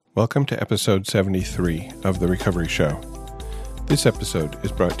Welcome to episode 73 of The Recovery Show. This episode is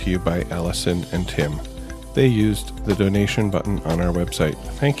brought to you by Allison and Tim. They used the donation button on our website.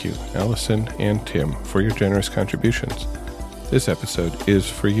 Thank you, Allison and Tim, for your generous contributions. This episode is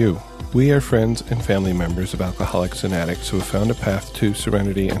for you. We are friends and family members of alcoholics and addicts who have found a path to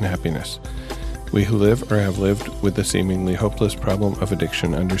serenity and happiness. We who live or have lived with the seemingly hopeless problem of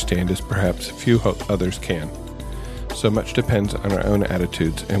addiction understand as perhaps few others can. So much depends on our own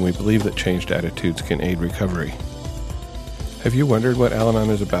attitudes, and we believe that changed attitudes can aid recovery. Have you wondered what Al-Anon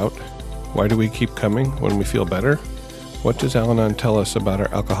is about? Why do we keep coming when we feel better? What does Al-Anon tell us about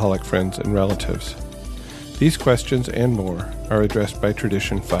our alcoholic friends and relatives? These questions and more are addressed by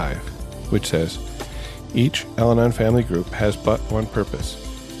Tradition 5, which says, each Al-Anon family group has but one purpose,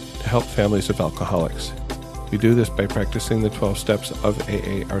 to help families of alcoholics. We do this by practicing the 12 steps of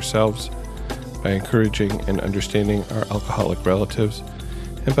AA ourselves, by encouraging and understanding our alcoholic relatives,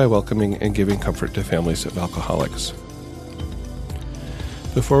 and by welcoming and giving comfort to families of alcoholics.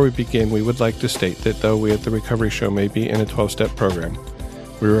 Before we begin, we would like to state that though we at The Recovery Show may be in a 12-step program,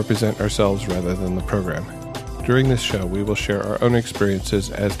 we represent ourselves rather than the program. During this show, we will share our own experiences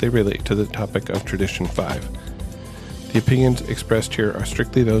as they relate to the topic of Tradition 5. The opinions expressed here are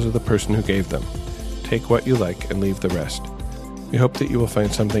strictly those of the person who gave them. Take what you like and leave the rest. We hope that you will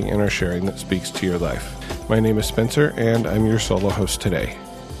find something in our sharing that speaks to your life. My name is Spencer, and I'm your solo host today.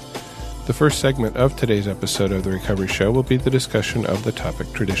 The first segment of today's episode of The Recovery Show will be the discussion of the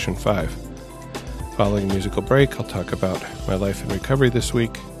topic Tradition 5. Following a musical break, I'll talk about my life in recovery this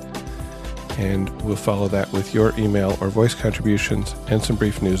week, and we'll follow that with your email or voice contributions and some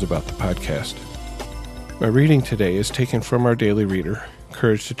brief news about the podcast. My reading today is taken from our daily reader,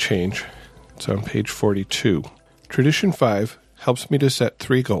 Courage to Change. It's on page 42. Tradition 5 helps me to set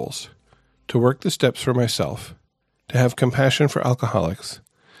 3 goals: to work the steps for myself, to have compassion for alcoholics,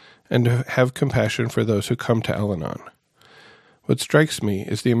 and to have compassion for those who come to Al-Anon. What strikes me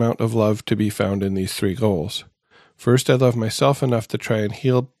is the amount of love to be found in these 3 goals. First, I love myself enough to try and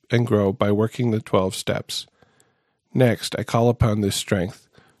heal and grow by working the 12 steps. Next, I call upon this strength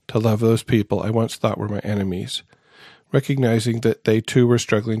to love those people I once thought were my enemies, recognizing that they too were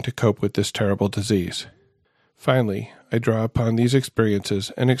struggling to cope with this terrible disease. Finally, I draw upon these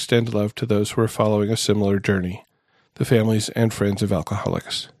experiences and extend love to those who are following a similar journey, the families and friends of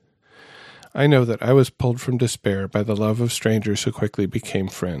alcoholics. I know that I was pulled from despair by the love of strangers who quickly became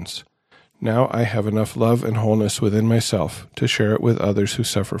friends. Now I have enough love and wholeness within myself to share it with others who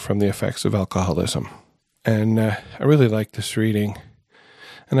suffer from the effects of alcoholism. And I really like this reading.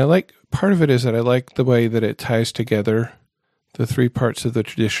 And part of it is that I like the way that it ties together the 3 parts of the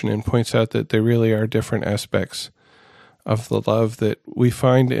tradition and points out that there really are different aspects of the love that we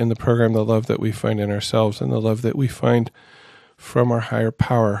find in the program, the love that we find in ourselves, and the love that we find from our higher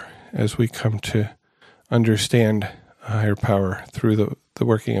power as we come to understand a higher power through the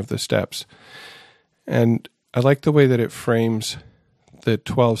working of the steps. And I like the way that it frames the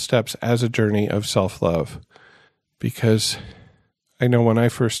 12 steps as a journey of self-love, because I know when I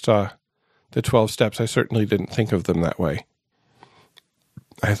first saw the 12 steps, I certainly didn't think of them that way.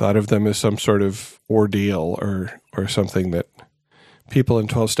 I thought of them as some sort of ordeal or something that people in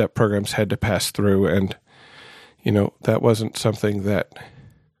 12-step programs had to pass through, and, that wasn't something that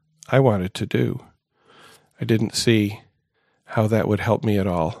I wanted to do. I didn't see how that would help me at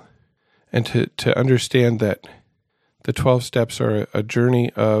all. And to understand that the 12 steps are a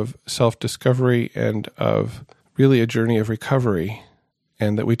journey of self-discovery and of really a journey of recovery,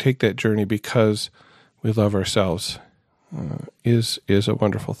 and that we take that journey because we love ourselves, is a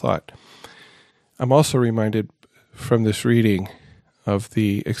wonderful thought. I'm also reminded from this reading of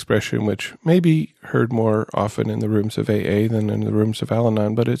the expression which may be heard more often in the rooms of AA than in the rooms of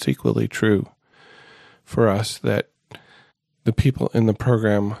Al-Anon, but it's equally true for us that the people in the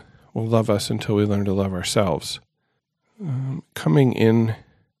program will love us until we learn to love ourselves. Coming in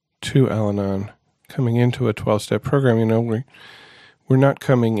to Al-Anon, coming into a 12-step program, we're not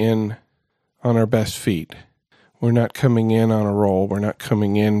coming in on our best feet. We're not coming in on a roll. We're not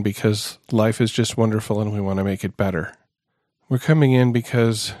coming in because life is just wonderful and we want to make it better. We're coming in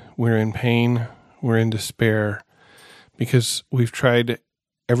because we're in pain, we're in despair, because we've tried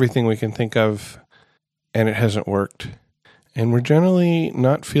everything we can think of and it hasn't worked. And we're generally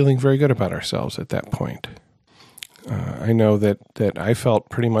not feeling very good about ourselves at that point. I know that I felt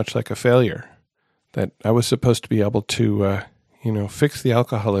pretty much like a failure, that I was supposed to be able to, fix the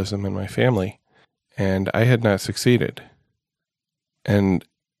alcoholism in my family. And I had not succeeded. And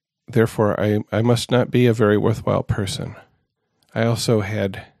therefore, I must not be a very worthwhile person. I also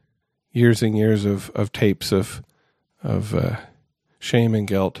had years and years of tapes of shame and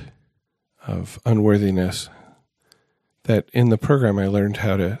guilt, of unworthiness, that in the program I learned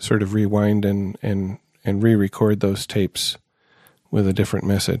how to sort of rewind and re-record those tapes with a different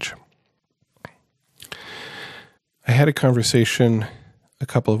message. I had a conversation a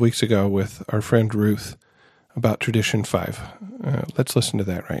couple of weeks ago with our friend Ruth about Tradition 5. Let's listen to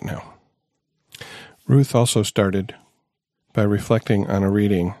that right now. Ruth also started by reflecting on a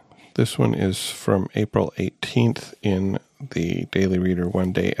reading. This one is from April 18th in the Daily Reader,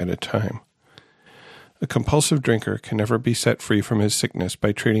 One Day at a Time. A compulsive drinker can never be set free from his sickness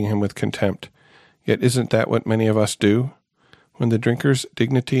by treating him with contempt. Yet isn't that what many of us do? When the drinker's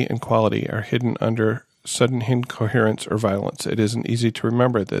dignity and quality are hidden under sudden incoherence or violence, it isn't easy to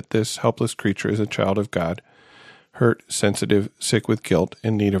remember that this helpless creature is a child of God, hurt, sensitive, sick with guilt,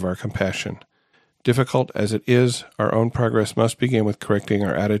 in need of our compassion. Difficult as it is, our own progress must begin with correcting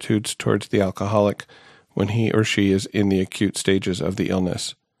our attitudes towards the alcoholic when he or she is in the acute stages of the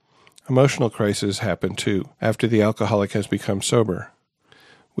illness. Emotional crises happen too, after the alcoholic has become sober.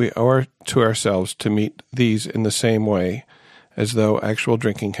 We owe it to ourselves to meet these in the same way as though actual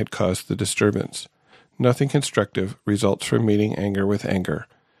drinking had caused the disturbance. Nothing constructive results from meeting anger with anger.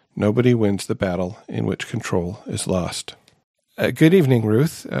 Nobody wins the battle in which control is lost. Good evening,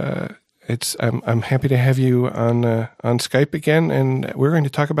 Ruth. I'm happy to have you on Skype again, and we're going to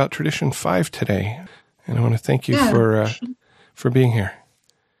talk about Tradition 5 today. And I want to thank you for being here.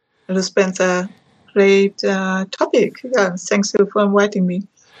 It has been a great topic. Yeah, thanks you for inviting me.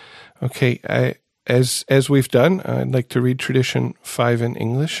 Okay, as we've done, I'd like to read Tradition 5 in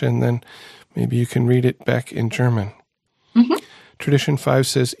English, and then maybe you can read it back in German. Mm-hmm. Tradition 5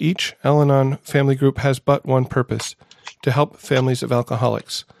 says, each Al-Anon family group has but one purpose, to help families of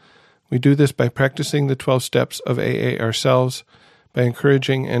alcoholics. We do this by practicing the 12 steps of AA ourselves, by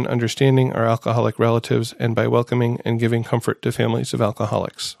encouraging and understanding our alcoholic relatives, and by welcoming and giving comfort to families of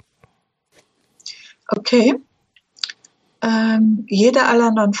alcoholics. Okay. Jede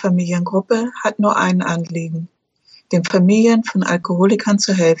Al-Anon-Familiengruppe hat nur ein Anliegen, den Familien von Alkoholikern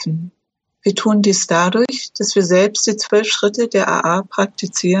zu helfen. Wir tun dies dadurch, dass wir selbst die 12 Schritte der AA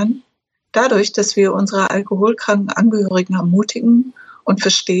praktizieren, dadurch, dass wir unsere alkoholkranken Angehörigen ermutigen und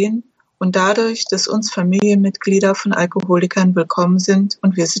verstehen und dadurch, dass uns Familienmitglieder von Alkoholikern willkommen sind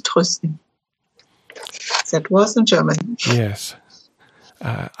und wir sie trösten. That was in German. Yes.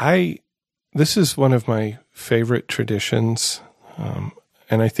 This is one of my favorite traditions,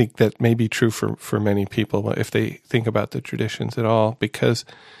 and I think that may be true for many people if they think about the traditions at all, because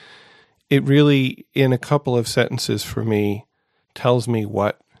it really, in a couple of sentences for me, tells me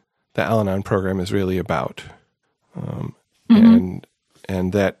what the Al-Anon program is really about, and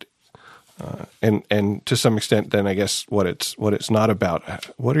that, and to some extent, then I guess what it's not about.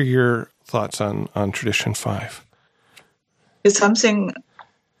 What are your thoughts on Tradition 5? It's something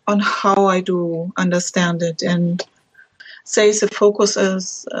on how I do understand it, and say the focus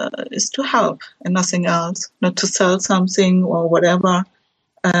is to help and nothing else, not to sell something or whatever,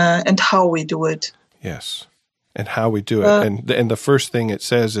 and how we do it. Yes, and how we do it. And the first thing it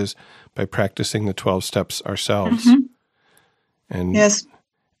says is by practicing the 12 steps ourselves. Mm-hmm. And yes.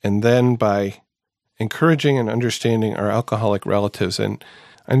 And then by encouraging and understanding our alcoholic relatives. And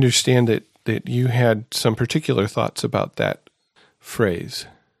I understand that you had some particular thoughts about that phrase.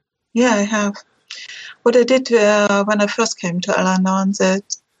 Yeah, I have. What I did when I first came to Al-Anon,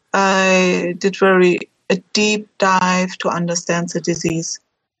 that I did a deep dive to understand the disease,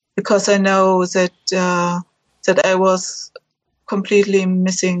 because I know that I was completely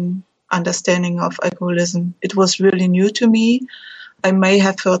missing understanding of alcoholism. It was really new to me. I may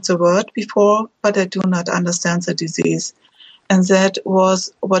have heard the word before, but I do not understand the disease. And that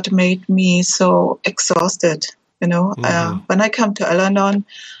was what made me so exhausted. Mm-hmm. When I come to Al-Anon,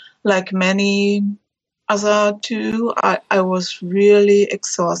 like many other too, I was really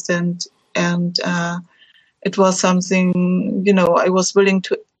exhausted, and it was something, I was willing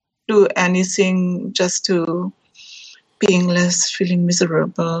to do anything just to being less, feeling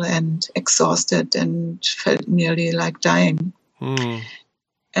miserable and exhausted, and felt nearly like dying. Mm.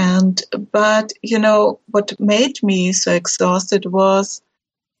 But what made me so exhausted was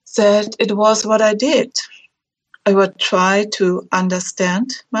that it was what I did. I would try to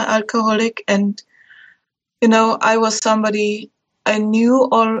understand my alcoholic, and I was somebody I knew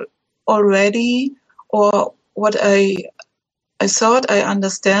already, or what I thought I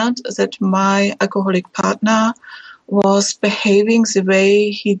understand, that my alcoholic partner was behaving the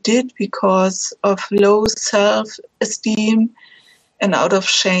way he did because of low self-esteem and out of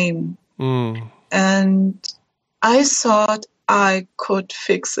shame. Mm. And I thought I could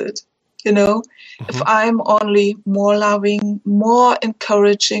fix it. If I'm only more loving, more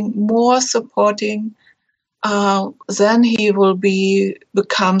encouraging, more supporting, then he will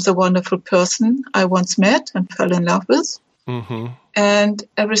become the wonderful person I once met and fell in love with. Mm-hmm. And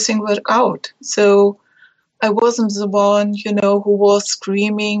everything worked out. So I wasn't the one, who was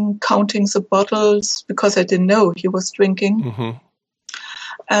screaming, counting the bottles, because I didn't know he was drinking. Mm-hmm.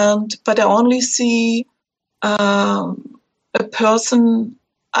 But I only see a person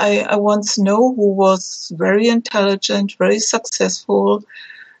I once know who was very intelligent, very successful,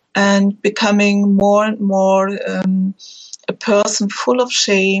 and becoming more and more a person full of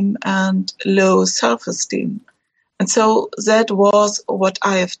shame and low self-esteem. And so that was what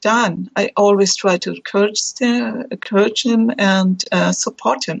I have done. I always try to encourage him and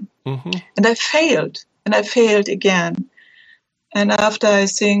support him. Mm-hmm. And I failed again. And after, I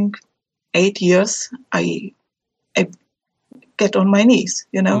think, 8 years, I get on my knees,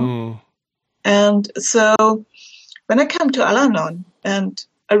 And so when I come to Al-Anon and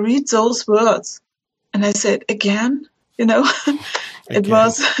I read those words and I said, again, it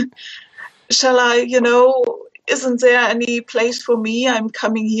was, shall I, isn't there any place for me? I'm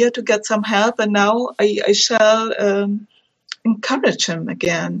coming here to get some help, and now I shall encourage him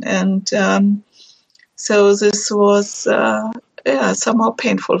again. And so this was somehow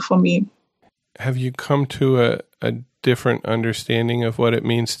painful for me. Have you come to a different understanding of what it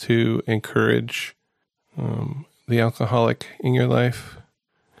means to encourage the alcoholic in your life?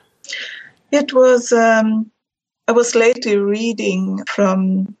 It was, I was lately reading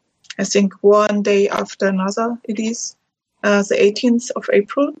from, I think, One Day After Another, it is, the 18th of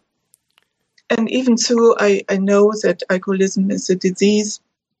April. And even though I know that alcoholism is a disease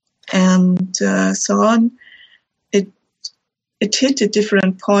and so on, it hit a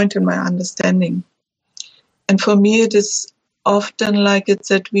different point in my understanding. And for me, it is often like it's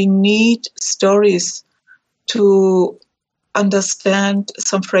that we need stories to understand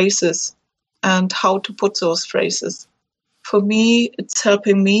some phrases and how to put those phrases. For me, it's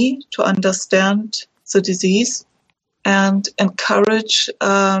helping me to understand the disease and encourage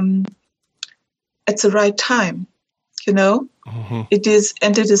at the right time, Mm-hmm. It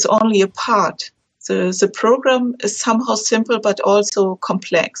is only a part. The program is somehow simple, but also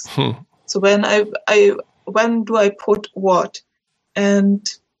complex. So when do I put what? And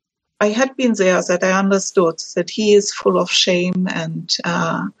I had been there that I understood that he is full of shame and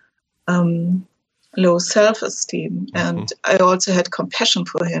low self-esteem. Mm-hmm. And I also had compassion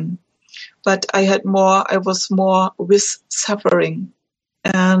for him. But I was more with suffering.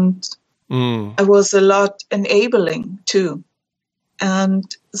 And I was a lot enabling too. And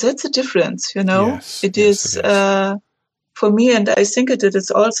that's a difference, Yes, It is. For me, and I think it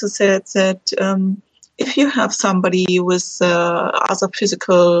is also said that if you have somebody with other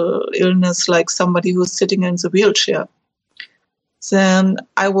physical illness, like somebody who's sitting in the wheelchair, then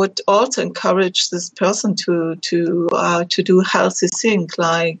I would also encourage this person to do healthy things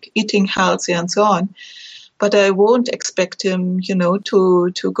like eating healthy and so on. But I won't expect him,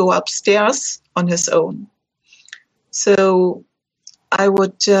 to go upstairs on his own. So I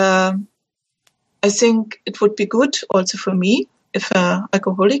would, I think it would be good also for me if an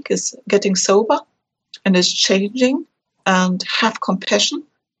alcoholic is getting sober and is changing and have compassion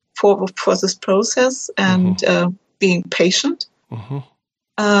for this process and being patient.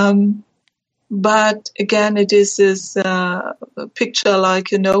 Mm-hmm. But again, it is this picture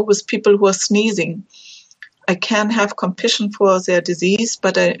like, with people who are sneezing. I can have compassion for their disease,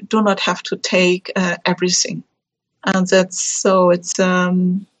 but I do not have to take everything. And that's so it's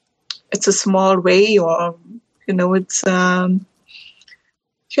a small way, or it's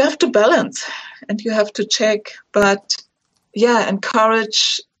you have to balance and you have to check, but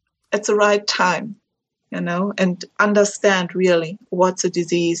encourage at the right time, and understand really what's a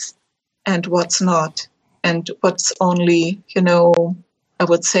disease and what's not, and what's only I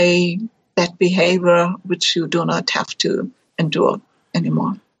would say that behavior which you do not have to endure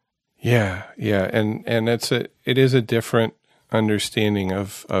anymore. Yeah, and it is a different understanding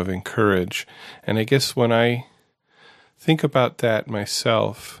of encourage. And I guess when I think about that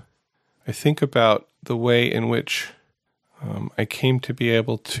myself, I think about the way in which I came to be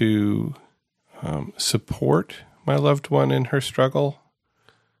able to support my loved one in her struggle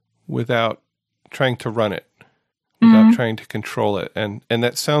without trying to run it, without trying to control it. And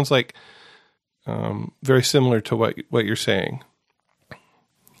that sounds like very similar to what you're saying.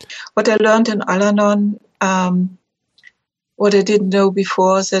 What I learned in Al-Anon, what I didn't know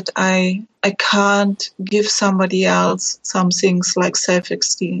before, is that I can't give somebody else some things like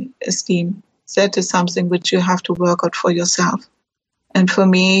self-esteem. That is something which you have to work out for yourself. And for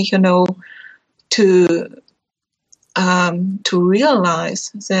me, to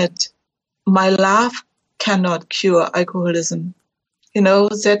realize that my love cannot cure alcoholism,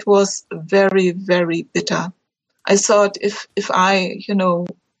 that was very, very bitter. I thought if I,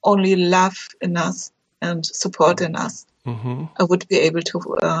 only love in us and support in us, I would be able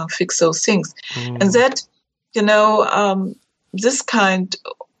to fix those things. And that,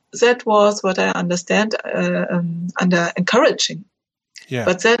 that was what I understand under encouraging. Yeah.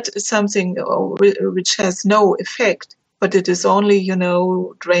 But that is something which has no effect, but it is only,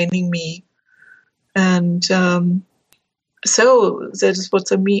 draining me. And so that is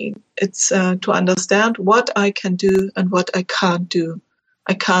what I mean. It's to understand what I can do and what I can't do.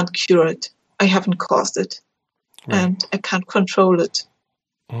 I can't cure it. I haven't caused it. Right. And I can't control it.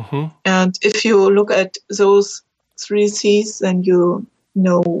 And if you look at those 3 C's, then you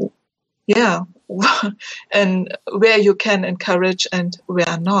know, and where you can encourage and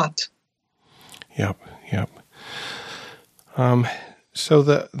where not. Yep. So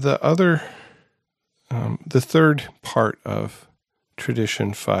the other, the third part of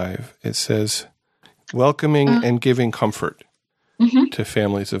Tradition 5, it says, welcoming and giving comfort to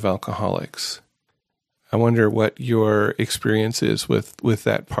families of alcoholics. I wonder what your experience is with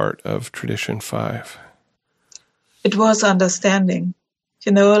that part of Tradition 5. It was understanding.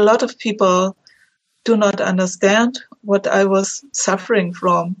 A lot of people do not understand what I was suffering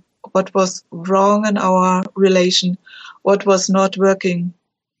from, what was wrong in our relation, what was not working.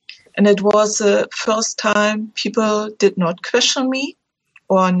 And it was the first time people did not question me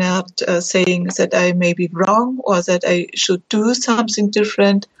or not saying that I may be wrong or that I should do something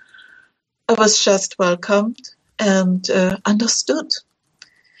different. I was just welcomed and understood.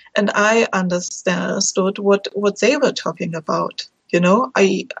 And I understood what they were talking about.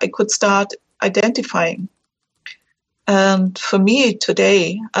 I could start identifying. And for me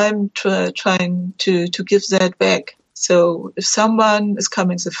today, I'm trying to give that back. So if someone is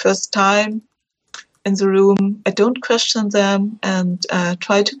coming the first time in the room, I don't question them and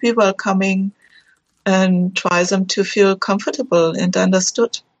try to be welcoming and try them to feel comfortable and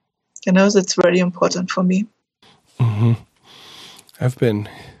understood. That's very important for me. I've been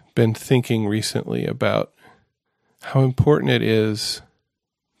thinking recently about how important it is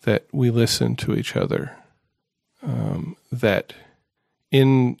that we listen to each other, that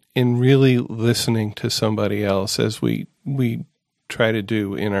in really listening to somebody else, as we try to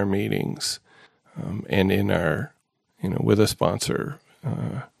do in our meetings, and in our, with a sponsor,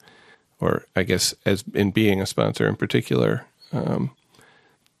 or I guess as in being a sponsor in particular,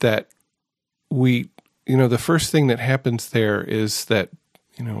 that we, the first thing that happens there is that,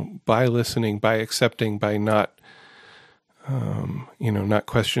 by listening, by accepting, by not, not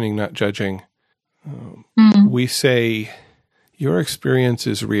questioning, not judging, we say, your experience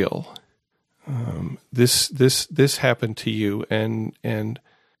is real. This happened to you, and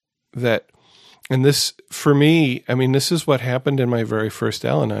this, for me, this is what happened in my very first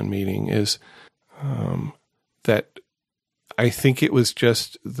Al-Anon meeting, is that I think it was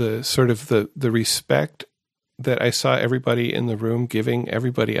just the sort of the respect that I saw everybody in the room giving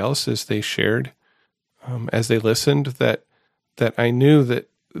everybody else as they shared, as they listened, that I knew that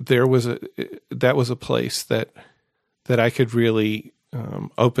that was a place that I could really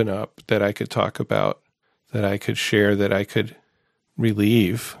open up, that I could talk about, that I could share, that I could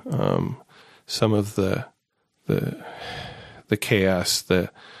relieve some of the chaos, the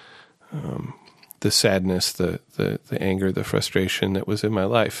sadness, the anger, the frustration that was in my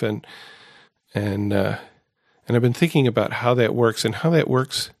life, and I've been thinking about how that works, and how that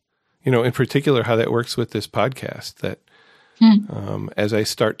works, in particular, how that works with this podcast. That as I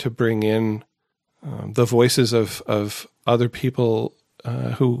start to bring in the voices of other people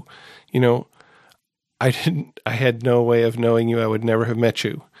who, I had no way of knowing you. I would never have met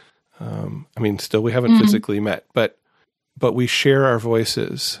you. Still we haven't physically met, but we share our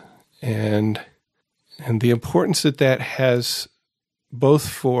voices, and the importance that has both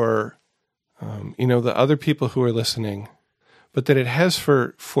for, the other people who are listening, but that it has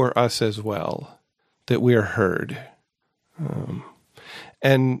for us as well, that we are heard.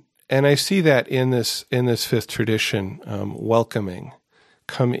 And I see that in this fifth tradition, welcoming,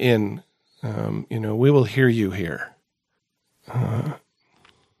 come in, we will hear you here.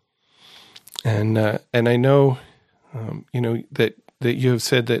 And I know, that you have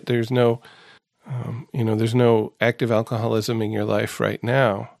said that there's no, there's no active alcoholism in your life right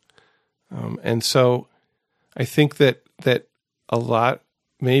now. And so I think that a lot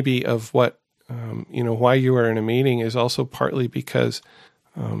maybe of what, why you are in a meeting is also partly because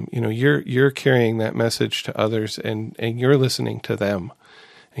you're carrying that message to others, and you're listening to them,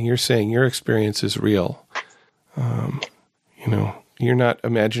 and you're saying your experience is real. You're not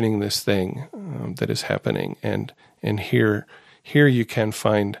imagining this thing that is happening, and here you can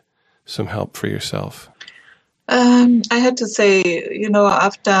find some help for yourself. I had to say,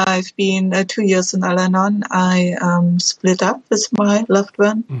 after I've been 2 years in Al-Anon, I split up with my loved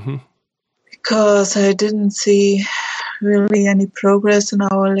one because I didn't see really any progress in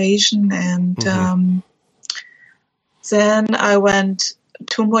our relation. And then I went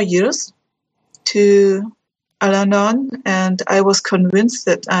 2 more years to Al-Anon, and I was convinced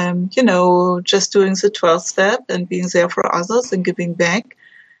that I'm, just doing the 12th step and being there for others and giving back.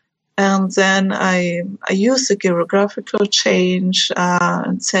 And then I use the geographical change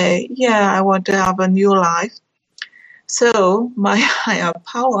and say, I want to have a new life. So my higher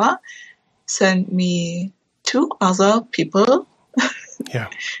power sent me 2 other people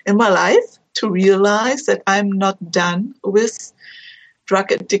in my life to realize that I'm not done with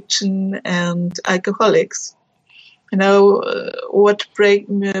drug addiction and alcoholics. What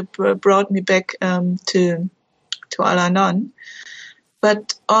brought me back to Al-Anon.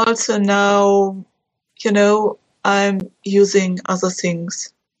 But also now, I'm using other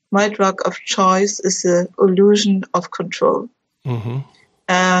things. My drug of choice is the illusion of control.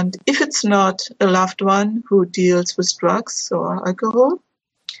 And if it's not a loved one who deals with drugs or alcohol,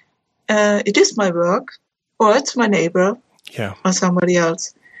 it is my work, or it's my neighbor, or somebody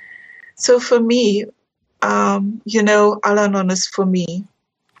else. So for me, Al-Anon is for me.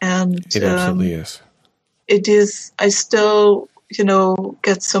 And it absolutely is. It is, I still,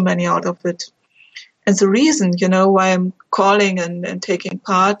 get so many out of it. And the reason, why I'm calling and taking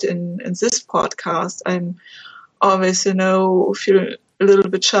part in this podcast, I'm always, feel a little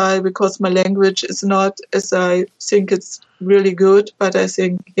bit shy because my language is not as I think it's really good, but I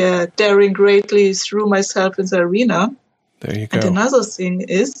think, daring greatly threw myself in the arena. There you go. And another thing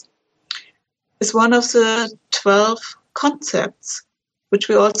is one of the 12 concepts, which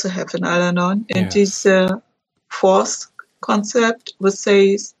we also have in Al-Anon. And this fourth concept which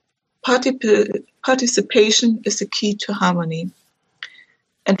says participation is the key to harmony.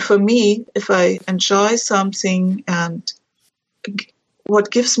 And for me, if I enjoy something and what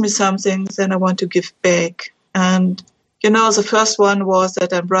gives me something, then I want to give back. And, the first one was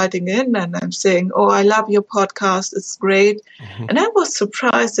that I'm writing in and I'm saying, I love your podcast. It's great. And I was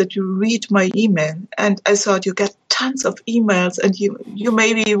surprised that you read my email. And I thought you get tons of emails and you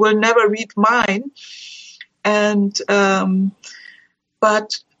maybe will never read mine. And,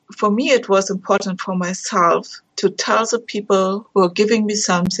 but for me, it was important for myself to tell the people who are giving me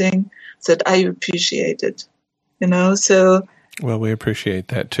something that I appreciate it, so. Well, we appreciate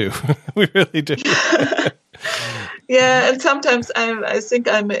that too. We really do. And sometimes I think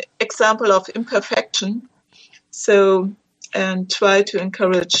I'm an example of imperfection. So, and try to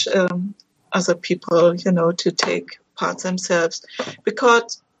encourage other people, to take part themselves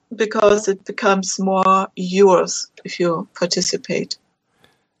because it becomes more yours if you participate.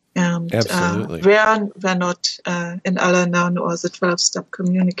 And absolutely. We're not in Al-Anon or the 12-step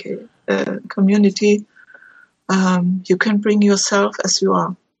community. You can bring yourself as you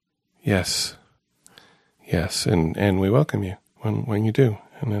are. Yes, and we welcome you when you do,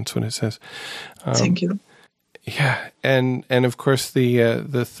 and that's what it says. Thank you. Yeah, and of course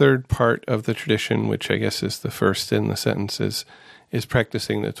the third part of the tradition, which I guess is the first in the sentence, is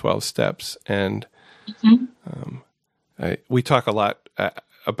practicing the 12 steps, and we talk a lot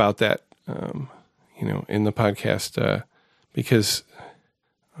about that, in the podcast, because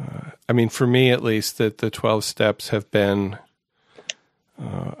for me at least, that the 12 steps have been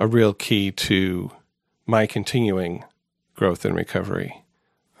a real key to my continuing growth and recovery.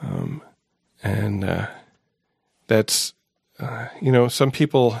 That's, some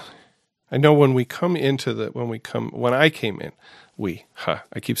people, I know when I came in,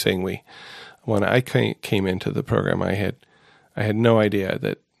 when I came into the program, I had no idea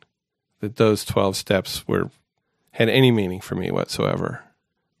that those 12 steps had any meaning for me whatsoever.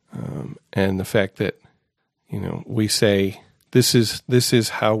 And the fact that, we say, this is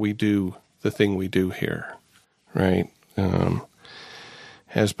how we do the thing we do here, right?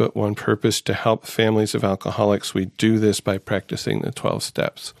 Has but one purpose: to help families of alcoholics. We do this by practicing the 12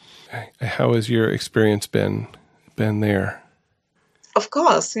 steps. How has your experience been there? Of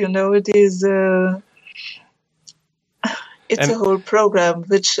course, it is. It's a whole program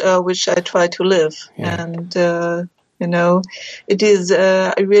which I try to live, and it is.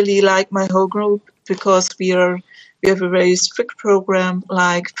 I really like my whole group because we have a very strict program.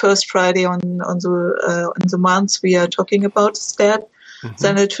 Like first Friday on the month, we are talking about the step.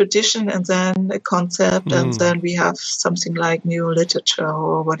 then a tradition, and then a concept, and then we have something like new literature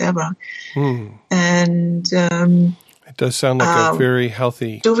or whatever. And it does sound like a very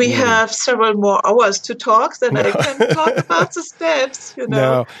healthy. Do we have several more hours to talk? Then I can talk about the steps.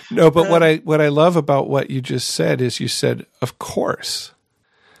 No. But what I love about what you just said is you said, of course,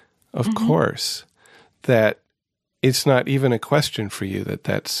 that it's not even a question for you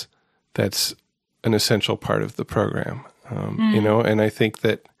that's an essential part of the program. And I think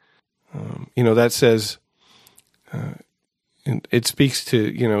that that says. And it speaks to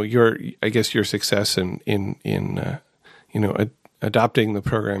your success in adopting the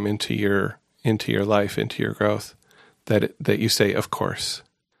program into your life, into your growth. That you say, of course,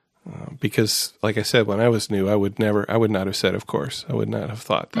 because like I said, when I was new, I would not have said of course. I would not have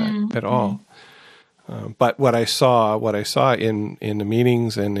thought that at all. But what I saw in the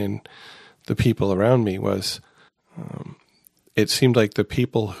meetings and in the people around me was, it seemed like the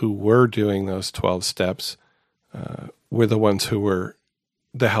people who were doing those 12 steps were the ones who were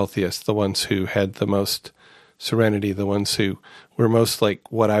the healthiest, the ones who had the most serenity, the ones who were most like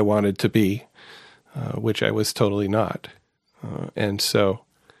what I wanted to be, which I was totally not. And so,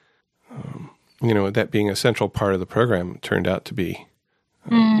 that being a central part of the program turned out to be,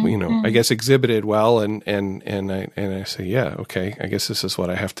 I guess exhibited well. And I say, yeah, okay, I guess this is what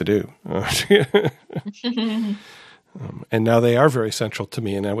I have to do. And now they are very central to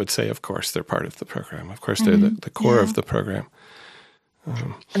me, and I would say, of course, they're part of the program. Of course, they're the core of the program.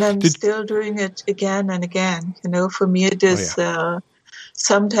 And I'm still doing it again and again. For me, it is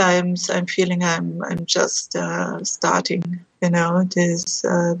sometimes I'm feeling I'm just starting. It is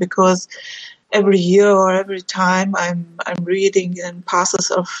because every year or every time I'm reading in passages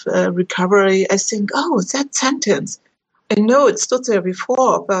of recovery, I think, oh, that sentence. I know it stood there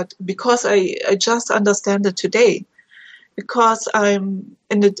before, but because I just understand it today. Because I'm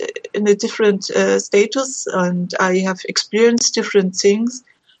in a different status and I have experienced different things,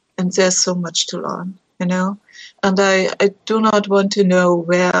 and there's so much to learn, and I do not want to know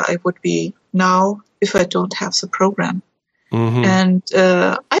where I would be now if I don't have the program. And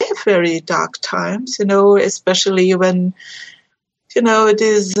I have very dark times, especially when, it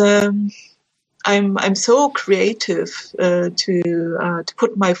is, I'm so creative to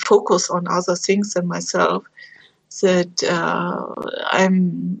put my focus on other things than myself. That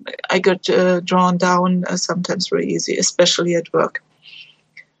I got drawn down sometimes very easy, especially at work.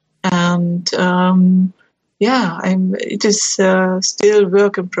 And it is still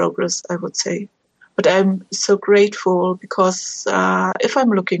work in progress, I would say. But I'm so grateful because if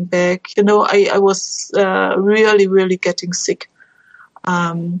I'm looking back, I was really, really getting sick,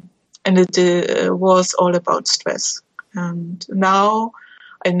 and it was all about stress. And now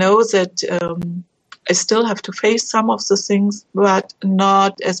I know that. I still have to face some of the things, but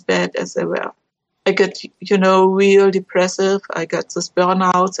not as bad as they were. I get, real depressive. I get this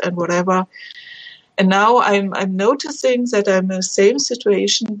burnouts and whatever. And now I'm noticing that I'm in the same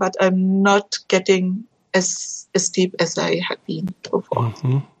situation, but I'm not getting as deep as I had been before.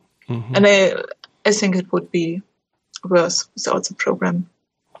 And I think it would be worse without the program.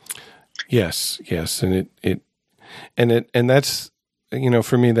 Yes, and that's.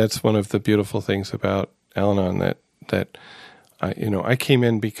 For me, that's one of the beautiful things about Al-Anon that I came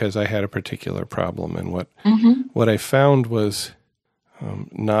in because I had a particular problem, and what I found was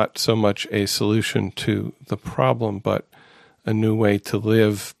not so much a solution to the problem, but a new way to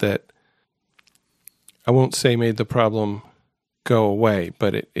live that I won't say made the problem go away,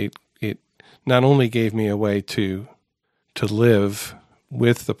 but it not only gave me a way to live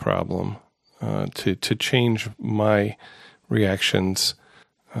with the problem, to change my reactions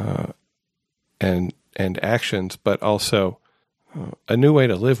and actions, but also a new way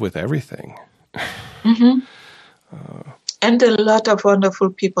to live with everything. And a lot of wonderful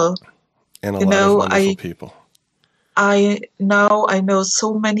people. And a lot of wonderful people. I know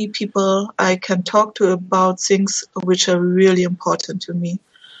so many people I can talk to about things which are really important to me,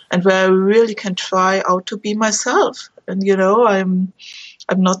 and where I really can try out to be myself. And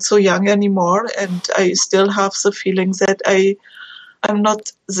I'm not so young anymore, and I still have the feeling that I'm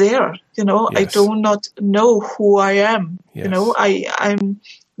not there. Yes. I do not know who I am. Yes. I'm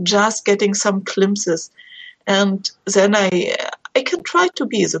just getting some glimpses, and then I can try to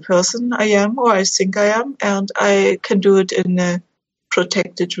be the person I am, or I think I am, and I can do it in a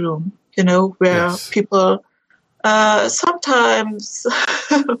protected room. Where people sometimes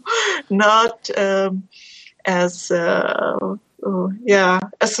not as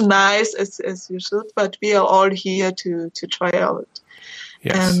nice as you should, but we are all here to try out.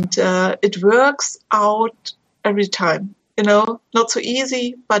 Yes. And it works out every time. not so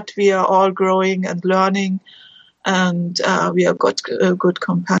easy, but we are all growing and learning, and we are good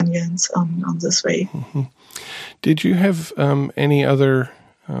companions on this way. Mm-hmm. Did you have any other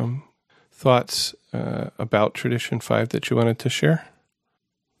thoughts about Tradition 5 that you wanted to share?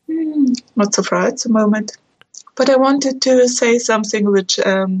 Not so far at the moment. But I wanted to say something which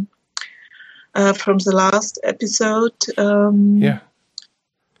from the last episode.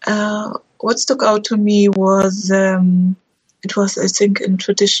 What stuck out to me was, it was, I think, in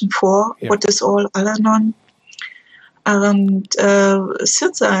Tradition 4, What is all Al-Anon? And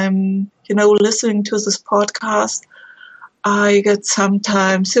since I'm, listening to this podcast, I get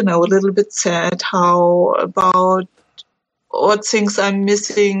sometimes, a little bit sad about what things I'm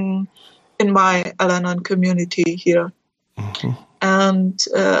missing in my Al-Anon community here. Mm-hmm. And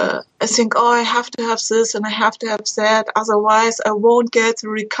I think, I have to have this and I have to have that. Otherwise, I won't get the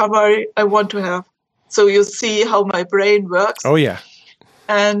recovery I want to have. So you see how my brain works. Oh, yeah.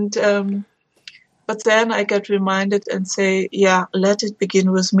 And but then I get reminded and say, let it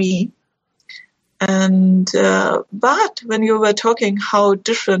begin with me. And but when you were talking how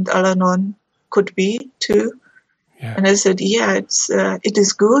different Al-Anon could be too, and I said, it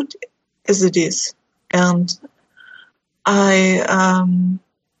is good as it is. And I,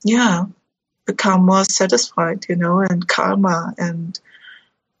 become more satisfied, and calmer. And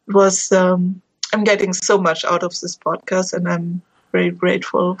it was, I'm getting so much out of this podcast, and I'm very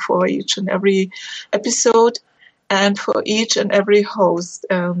grateful for each and every episode and for each and every host.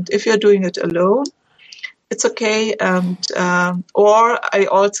 And if you're doing it alone, it's okay. And, or I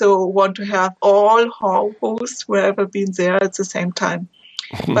also want to have all hosts who have ever been there at the same time.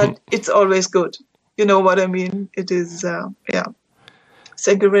 But it's always good. You know what I mean? It is,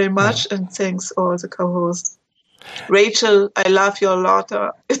 Thank you very much, and thanks all the co-hosts. Rachel, I love your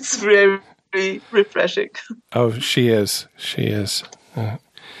laughter. It's very, very refreshing. Oh, she is. She is.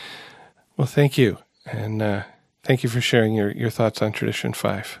 Well, thank you. And thank you for sharing your thoughts on Tradition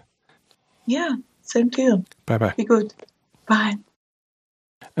 5. Yeah, same to you. Bye-bye. Be good. Bye.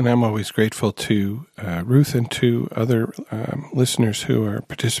 And I'm always grateful to Ruth and to other listeners who are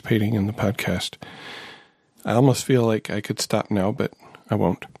participating in the podcast. I almost feel like I could stop now, but I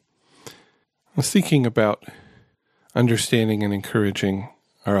won't. I was thinking about understanding and encouraging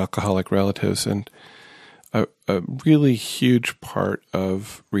our alcoholic relatives, and a really huge part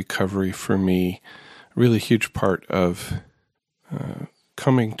of recovery for me, a really huge part of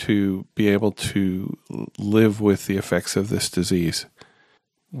coming to be able to live with the effects of this disease,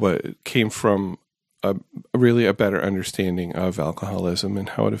 what came from a better understanding of alcoholism and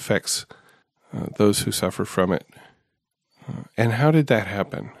how it affects those who suffer from it. And how did that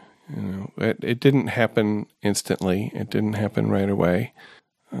happen? It didn't happen instantly. It didn't happen right away.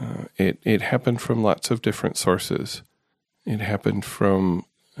 It happened from lots of different sources. It happened from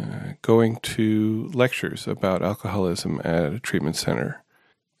going to lectures about alcoholism at a treatment center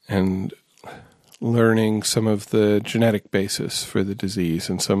and learning some of the genetic basis for the disease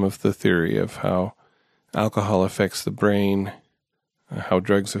and some of the theory of how alcohol affects the brain, how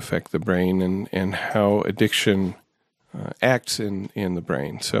drugs affect the brain, and how addiction acts in the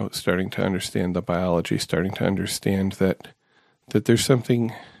brain. So starting to understand the biology, starting to understand that there's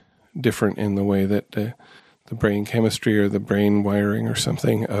something different in the way that the brain chemistry or the brain wiring or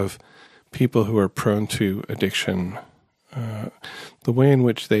something of people who are prone to addiction, the way in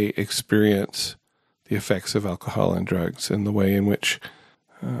which they experience the effects of alcohol and drugs, and the way in which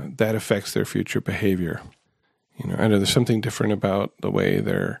that affects their future behavior. I know there's something different about the way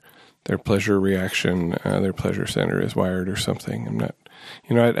their pleasure reaction, their pleasure center is wired or something. I'm not,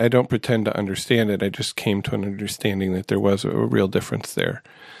 I don't pretend to understand it. I just came to an understanding that there was a real difference there.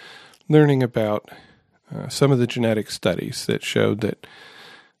 Learning about some of the genetic studies that showed that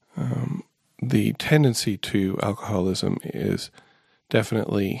the tendency to alcoholism is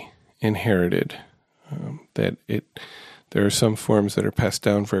definitely inherited. That there are some forms that are passed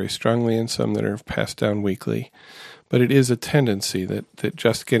down very strongly and some that are passed down weakly. But it is a tendency that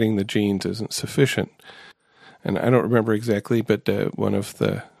just getting the genes isn't sufficient. And I don't remember exactly, but one of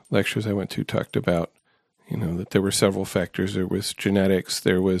the lectures I went to talked about, that there were several factors. There was genetics,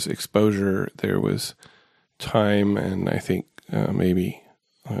 there was exposure, there was time, and I think maybe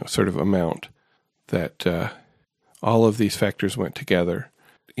sort of amount, that all of these factors went together.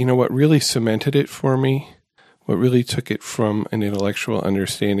 What really cemented it for me, what really took it from an intellectual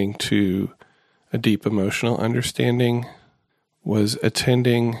understanding to a deep emotional understanding, was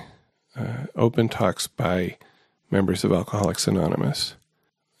attending open talks by members of Alcoholics Anonymous.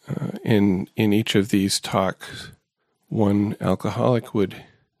 In each of these talks, one alcoholic would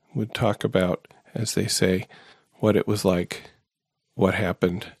talk about, as they say, what it was like, what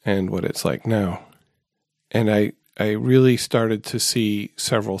happened, and what it's like now. And I really started to see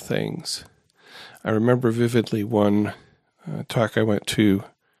several things. I remember vividly one talk I went to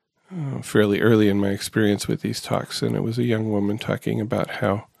fairly early in my experience with these talks, and it was a young woman talking about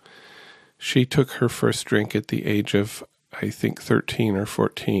how she took her first drink at the age of, I think, 13 or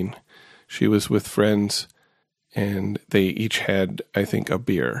 14. She was with friends, and they each had, I think, a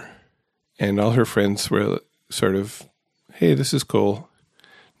beer. And all her friends were sort of, hey, this is cool.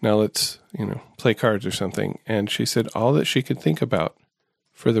 Now let's, play cards or something. And she said all that she could think about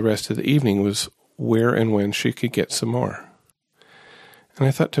for the rest of the evening was where and when she could get some more. And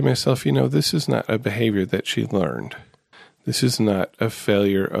I thought to myself, this is not a behavior that she learned. This is not a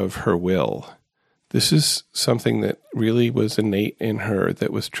failure of her will. This is something that really was innate in her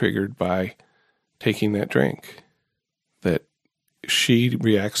that was triggered by taking that drink. That she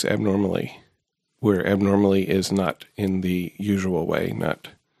reacts abnormally, where abnormally is not in the usual way, not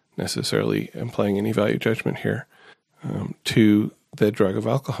necessarily implying any value judgment here, to the drug of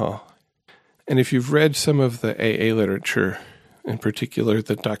alcohol. And if you've read some of the AA literature, in particular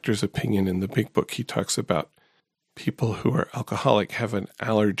the doctor's opinion in the big book, he talks about people who are alcoholic have an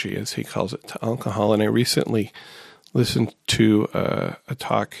allergy, as he calls it, to alcohol. And I recently listened to a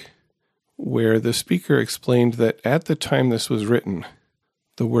talk where the speaker explained that at the time this was written,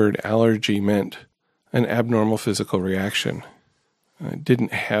 the word allergy meant an abnormal physical reaction. It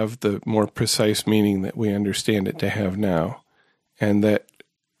didn't have the more precise meaning that we understand it to have now. And that,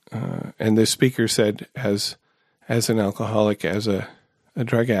 and the speaker said, as an alcoholic, as a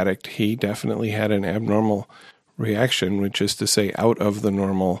drug addict, he definitely had an abnormal reaction, which is to say out of the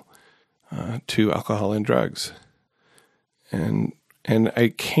normal, to alcohol and drugs. And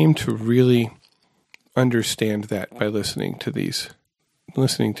I came to really understand that by listening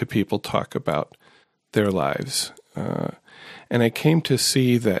to people talk about their lives. And I came to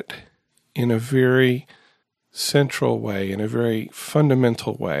see that in a very central way, in a very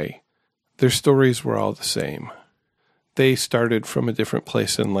fundamental way, their stories were all the same. They started from a different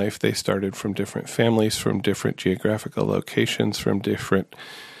place in life. They started from different families, from different geographical locations, from different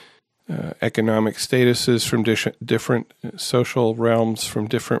economic statuses, from different social realms, from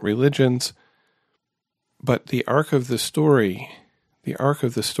different religions. But the arc of the story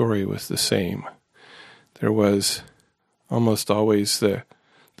was the same. There was almost always the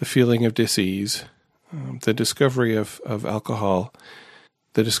feeling of dis-ease, the discovery of alcohol,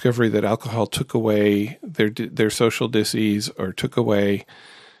 the discovery that alcohol took away their social dis-ease, or took away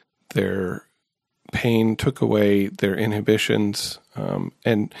their pain, took away their inhibitions,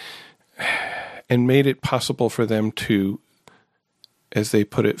 and made it possible for them to, as they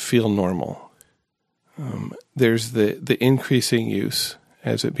put it, feel normal. There's the increasing use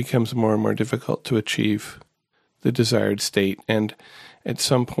as it becomes more and more difficult to achieve the desired state. And at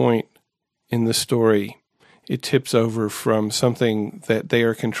some point in the story, it tips over from something that they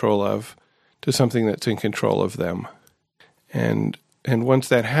are in control of to something that's in control of them. And once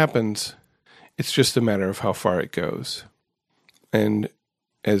that happens, it's just a matter of how far it goes. And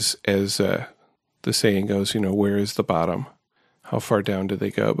as the saying goes, where is the bottom? How far down do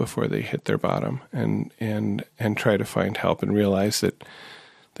they go before they hit their bottom? And try to find help and realize that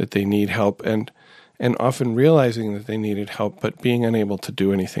they need help, and often realizing that they needed help, but being unable to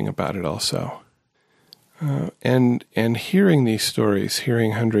do anything about it also. And hearing these stories,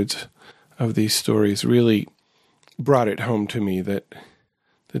 hearing hundreds of these stories, really brought it home to me that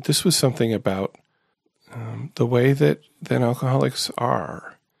this was something about the way that alcoholics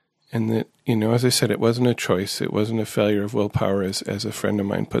are. And that, as I said, it wasn't a choice. It wasn't a failure of willpower, as a friend of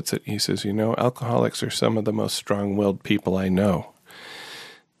mine puts it. He says, alcoholics are some of the most strong-willed people I know.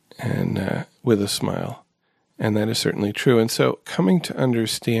 And with a smile. And that is certainly true. And so coming to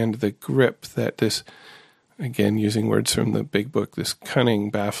understand the grip that this, again, using words from the big book, this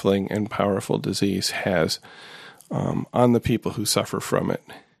cunning, baffling, and powerful disease has on the people who suffer from it,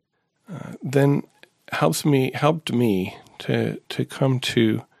 then helped me to come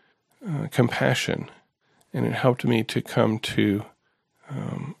to compassion. And it helped me to come to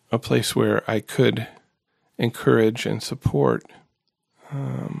a place where I could encourage and support,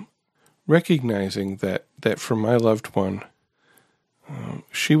 recognizing that for my loved one,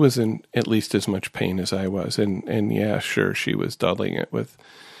 she was in at least as much pain as I was. And yeah, sure, she was dulling it with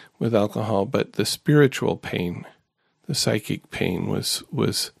alcohol, but the spiritual pain, the psychic pain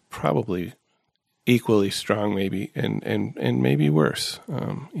was probably equally strong, maybe, and maybe worse.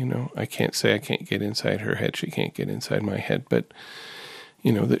 I can't say I can't get inside her head. She can't get inside my head, but,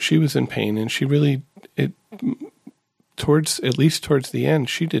 that she was in pain, and she really, it at least towards the end,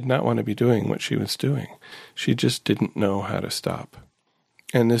 she did not want to be doing what she was doing. She just didn't know how to stop.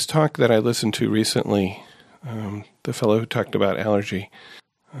 And this talk that I listened to recently, the fellow who talked about allergy,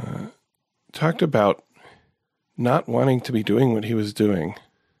 talked about not wanting to be doing what he was doing,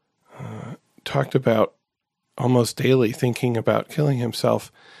 talked about almost daily thinking about killing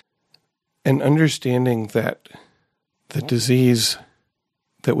himself, and understanding that the disease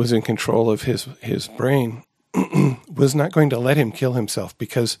that was in control of his brain was not going to let him kill himself,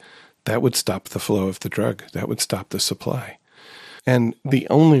 because that would stop the flow of the drug. That would stop the supply. And the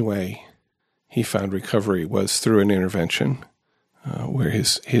only way he found recovery was through an intervention where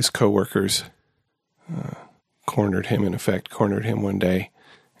his coworkers cornered him one day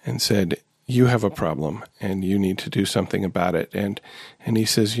and said, "You have a problem and you need to do something about it." And he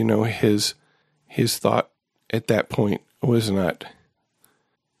says, his thought at that point was not,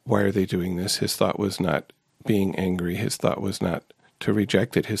 "Why are they doing this?" His thought was not being angry. His thought was not to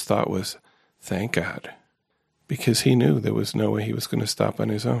reject it. His thought was, "Thank God," because he knew there was no way he was going to stop on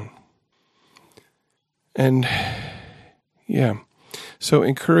his own. And yeah, so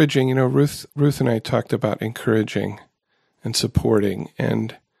encouraging, Ruth and I talked about encouraging and supporting,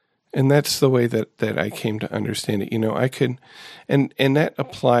 and that's the way that I came to understand it. I could, and that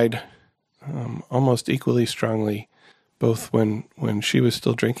applied almost equally strongly both when she was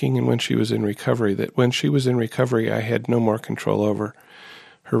still drinking and when she was in recovery. That when she was in recovery, I had no more control over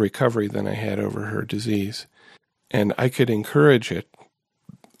her recovery than I had over her disease. And I could encourage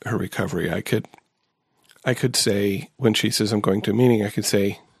her recovery. I could say, when she says, "I'm going to a meeting," I could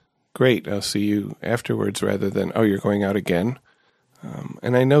say, "Great, I'll see you afterwards," rather than, "Oh, you're going out again?"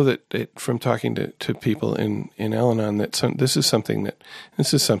 And I know that from talking to people in Al-Anon, that this is something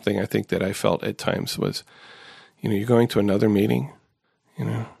I think that I felt at times was, you're going to another meeting,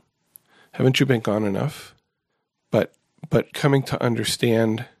 haven't you been gone enough? But coming to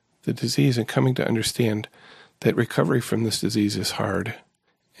understand the disease and coming to understand that recovery from this disease is hard,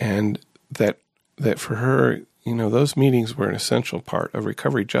 and that for her, those meetings were an essential part of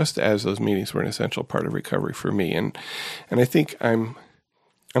recovery, just as those meetings were an essential part of recovery for me. And I think I'm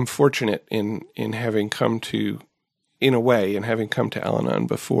fortunate in having come to, in a way, and having come to Al-Anon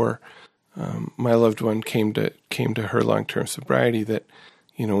before my loved one came to her long-term sobriety, that,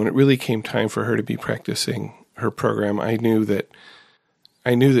 when it really came time for her to be practicing her program, I knew that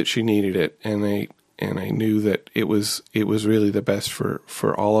she needed it, and I knew that it was really the best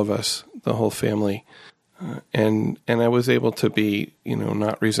for all of us, the whole family. And I was able to be,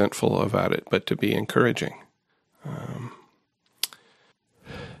 not resentful about it, but to be encouraging.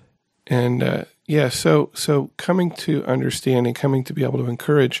 So coming to understand and coming to be able to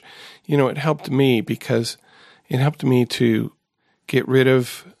encourage, it helped me, because it helped me to get rid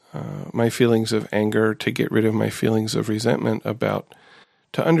of my feelings of anger, to get rid of my feelings of resentment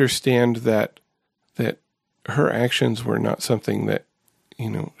to understand that her actions were not something that,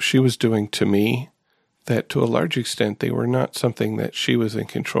 she was doing to me, that to a large extent they were not something that she was in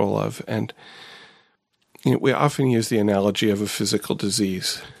control of. And we often use the analogy of a physical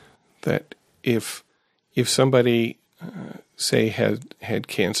disease, that if somebody, say, had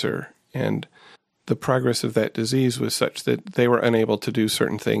cancer, and the progress of that disease was such that they were unable to do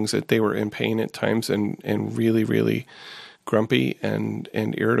certain things, that they were in pain at times and really, really grumpy and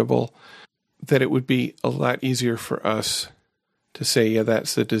irritable, that it would be a lot easier for us to say, yeah,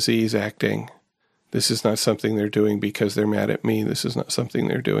 that's the disease acting. This is not something they're doing because they're mad at me. This is not something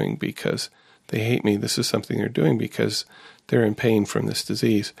they're doing because they hate me. This is something they're doing because they're in pain from this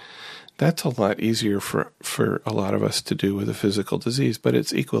disease. That's a lot easier for a lot of us to do with a physical disease, but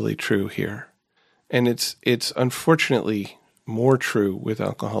it's equally true here. And it's unfortunately more true with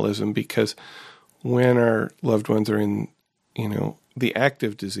alcoholism, because when our loved ones are in, the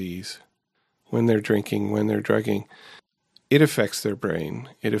active disease, when they're drinking, when they're drugging, it affects their brain.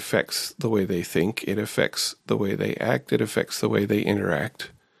 It affects the way they think. It affects the way they act. It affects the way they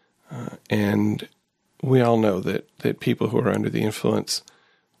interact. And we all know that people who are under the influence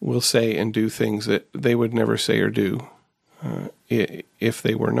will say and do things that they would never say or do if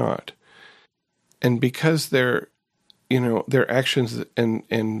they were not. And because their actions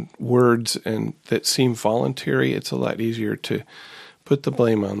and words and that seem voluntary, it's a lot easier to put the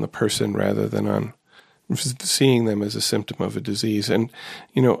blame on the person rather than on seeing them as a symptom of a disease. And,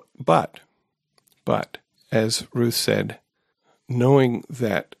 but as Ruth said, knowing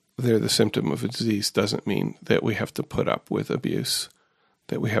that they're the symptom of a disease doesn't mean that we have to put up with abuse,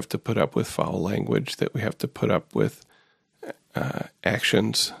 that we have to put up with foul language, that we have to put up with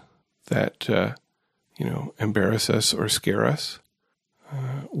actions that, embarrass us or scare us.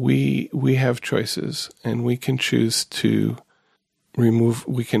 we have choices, and we can choose to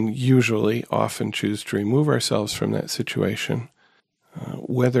we can often choose to remove ourselves from that situation,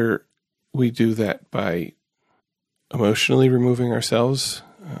 whether we do that by emotionally removing ourselves,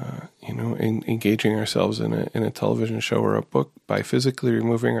 engaging ourselves in a television show or a book, by physically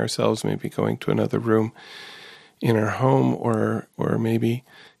removing ourselves, maybe going to another room in our home, or maybe,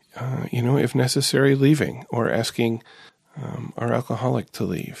 if necessary, leaving, or asking our alcoholic to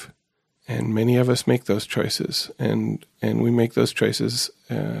leave. And many of us make those choices, and we make those choices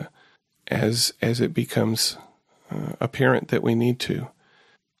as it becomes apparent that we need to.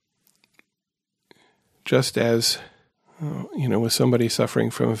 Just as, with somebody suffering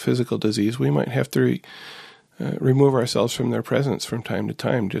from a physical disease, we might have to remove ourselves from their presence from time to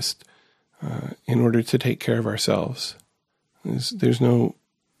time, just in order to take care of ourselves. There's no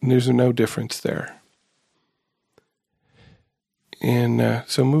difference there. And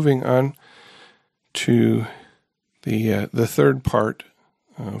so moving on to the third part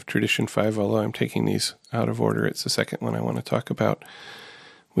of Tradition 5, although I'm taking these out of order, it's the second one I want to talk about,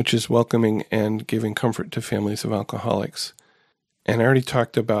 which is welcoming and giving comfort to families of alcoholics. And I already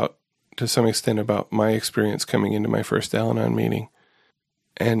talked about, to some extent, about my experience coming into my first Al-Anon meeting,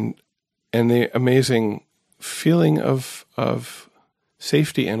 and the amazing feeling of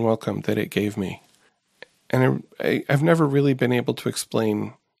safety and welcome that it gave me. And I've never really been able to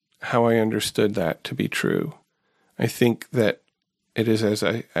explain how I understood that to be true. I think that it is, as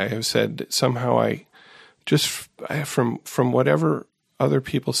I have said, somehow I from whatever other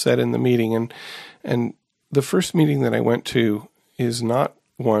people said in the meeting, and the first meeting that I went to is not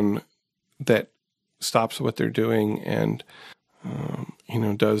one that stops what they're doing and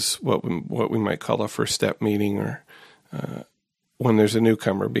does what we might call a first step meeting, or when there's a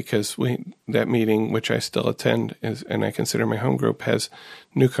newcomer, because that meeting, which I still attend, and I consider my home group, has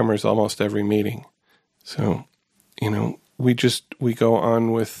newcomers almost every meeting. So, we go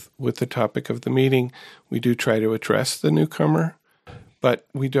on with the topic of the meeting. We do try to address the newcomer, but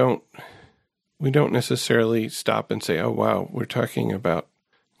we don't necessarily stop and say, oh, wow, we're talking about,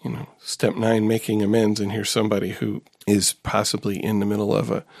 step 9, making amends, and here's somebody who is possibly in the middle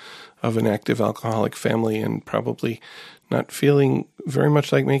of an active alcoholic family and probably not feeling very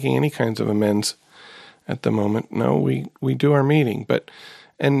much like making any kinds of amends at the moment. No, we do our meeting,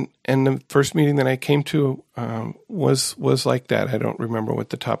 and the first meeting that I came to was like that. I don't remember what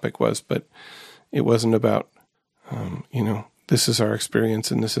the topic was, but it wasn't about this is our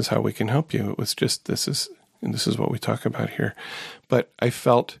experience and this is how we can help you. It was just this is what we talk about here. But I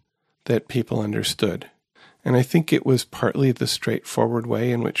felt that people understood, and I think it was partly the straightforward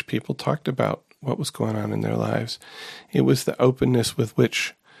way in which people talked about what was going on in their lives. It was the openness with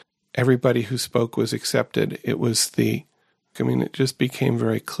which everybody who spoke was accepted. It was it just became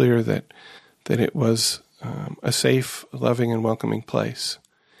very clear that it was a safe, loving, and welcoming place,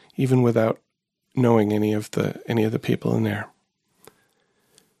 even without knowing any of the people in there.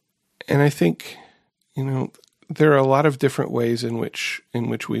 And I think, there are a lot of different ways in which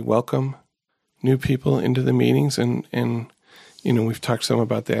we welcome new people into the meetings, and we've talked some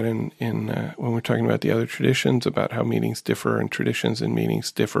about that in when we're talking about the other traditions, about how meetings differ and traditions and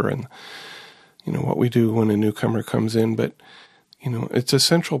meetings differ, and what we do when a newcomer comes in. But it's a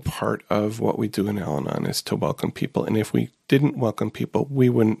central part of what we do in Al-Anon is to welcome people. And if we didn't welcome people, we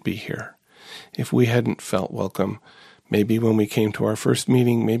wouldn't be here. If we hadn't felt welcome, maybe when we came to our first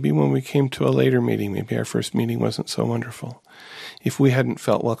meeting, maybe when we came to a later meeting, maybe our first meeting wasn't so wonderful. If we hadn't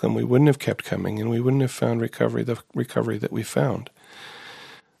felt welcome, we wouldn't have kept coming, and we wouldn't have found the recovery that we found.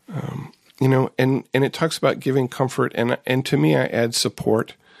 And it talks about giving comfort, and to me, I add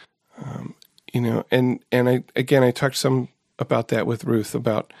support. And I talked some about that with Ruth,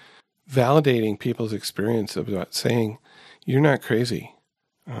 about validating people's experience, about saying, you're not crazy.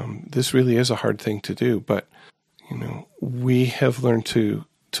 This really is a hard thing to do, but we have learned to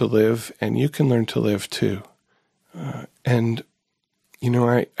live, and you can learn to live too. I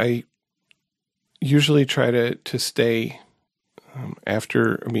usually try to stay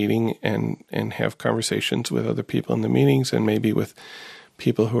after a meeting and have conversations with other people in the meetings, and maybe with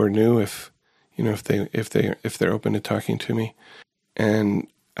people who are new, if they're open to talking to me. And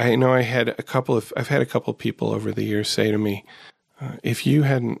I know I've had a couple of people over the years say to me, if you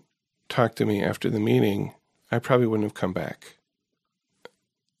hadn't talked to me after the meeting, I probably wouldn't have come back.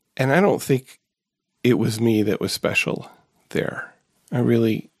 And I don't think it was me that was special there. I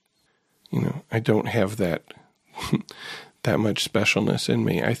really, I don't have that that much specialness in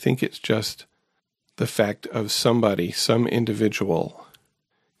me. I think it's just the fact of some individual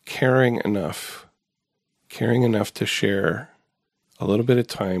caring enough to share a little bit of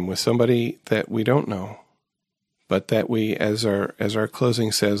time with somebody that we don't know, but that we, as our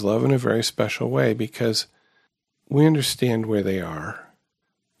closing says, love in a very special way, because we understand where they are.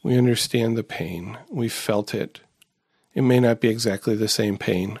 We understand the pain. We've felt it. It may not be exactly the same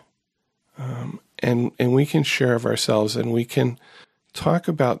pain. And we can share of ourselves, and we can talk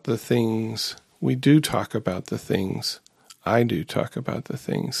about the things. We do talk about the things. I do talk about the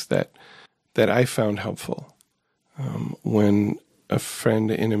things that I found helpful. When a friend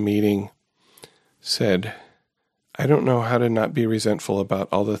in a meeting said, I don't know how to not be resentful about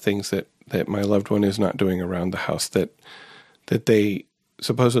all the things that my loved one is not doing around the house that they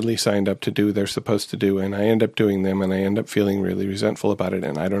supposedly signed up to do, they're supposed to do, and I end up doing them, and I end up feeling really resentful about it,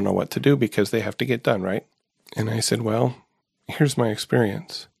 and I don't know what to do because they have to get done, right? And I said, well, here's my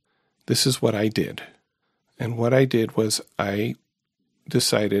experience. This is what I did. And what I did was I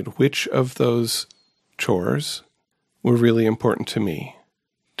decided which of those chores were really important to me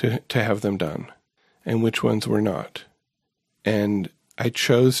to have them done, and which ones were not. And I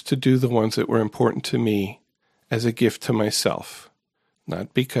chose to do the ones that were important to me as a gift to myself,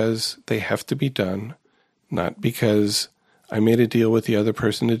 not because they have to be done, not because I made a deal with the other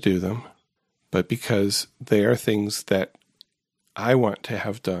person to do them, but because they are things that I want to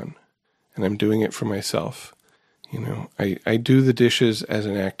have done, and I'm doing it for myself. You know, I do the dishes as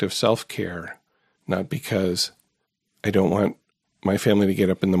an act of self-care, not because I don't want my family to get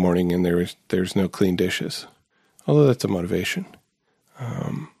up in the morning and there's no clean dishes, although that's a motivation.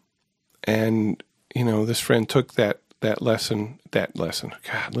 And, you know, this friend took that lesson,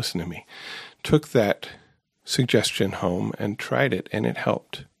 God, listen to me, took that suggestion home and tried it, and it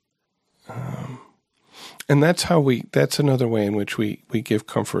helped. And that's another way in which we give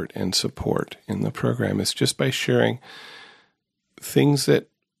comfort and support in the program, is just by sharing things that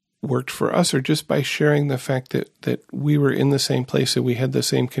worked for us, or just by sharing the fact that we were in the same place, that we had the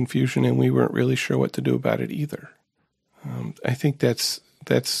same confusion, and we weren't really sure what to do about it either. I think that's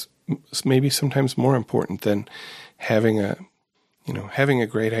maybe sometimes more important than having a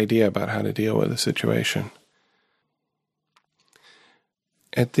great idea about how to deal with a situation.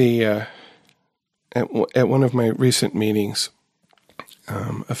 At one of my recent meetings,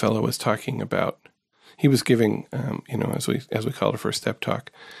 a fellow was talking about, he was giving, as we call it, a first step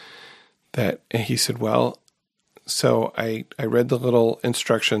talk, that he said, well, so I read the little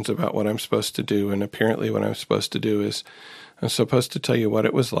instructions about what I'm supposed to do, and apparently what I'm supposed to do is I'm supposed to tell you what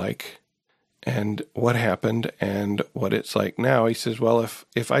it was like and what happened and what it's like now. He says, well,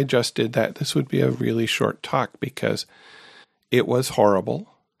 if I just did that, this would be a really short talk, because it was horrible,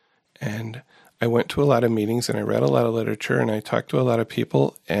 and I went to a lot of meetings, and I read a lot of literature, and I talked to a lot of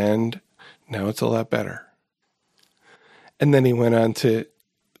people, and now it's a lot better. And then he went on to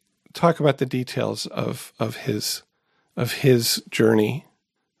talk about the details of his journey,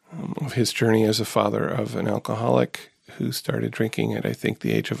 as a father of an alcoholic who started drinking at, I think,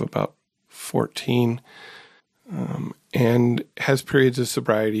 the age of about 14, and has periods of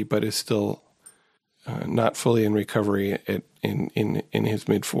sobriety, but is still not fully in recovery in his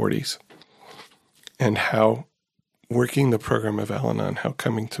mid-40s. And how working the program of Al-Anon, how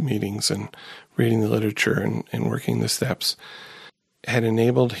coming to meetings and reading the literature and working the steps had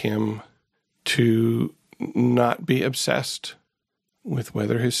enabled him to not be obsessed with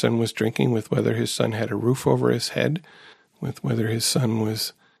whether his son was drinking, with whether his son had a roof over his head, with whether his son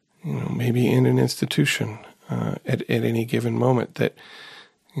was, maybe in an institution at any given moment, that,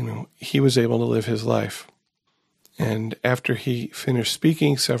 he was able to live his life. And after he finished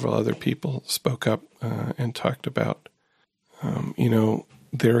speaking, several other people spoke up and talked about,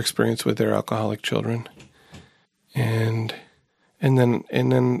 their experience with their alcoholic children. And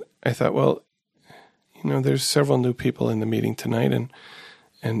then I thought, well, there's several new people in the meeting tonight,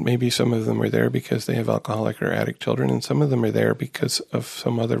 and maybe some of them are there because they have alcoholic or addict children, and some of them are there because of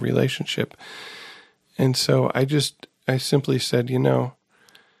some other relationship. And so I simply said,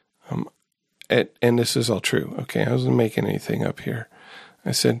 and this is all true, okay? I wasn't making anything up here.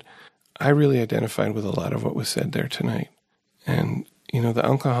 I said, I really identified with a lot of what was said there tonight. And, the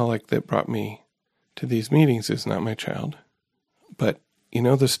alcoholic that brought me to these meetings is not my child. But,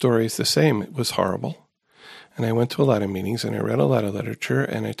 the story is the same. It was horrible. And I went to a lot of meetings, and I read a lot of literature,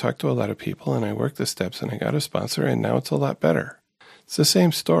 and I talked to a lot of people, and I worked the steps, and I got a sponsor, and now it's a lot better. It's the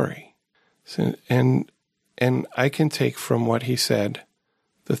same story. So, and I can take from what he said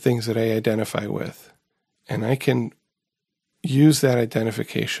the things that I identify with, and I can use that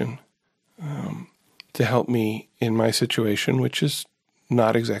identification to help me in my situation, which is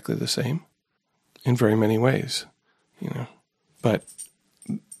not exactly the same in very many ways, But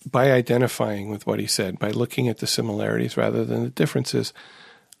by identifying with what he said, by looking at the similarities rather than the differences,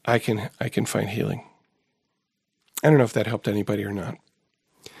 I can find healing. I don't know if that helped anybody or not.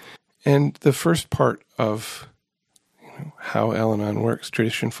 And the first part of how Al-Anon works,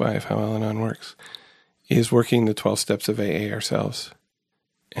 Tradition 5, how Al-Anon works, is working the 12 steps of AA ourselves.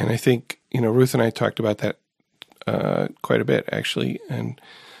 And I think, Ruth and I talked about that quite a bit, actually, and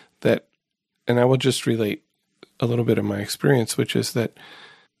I will just relate a little bit of my experience, which is that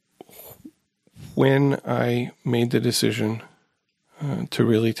when I made the decision to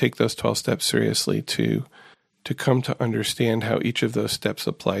really take those 12 steps seriously, to come to understand how each of those steps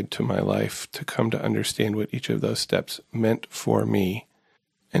applied to my life, to come to understand what each of those steps meant for me,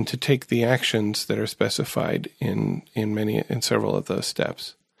 and to take the actions that are specified in several of those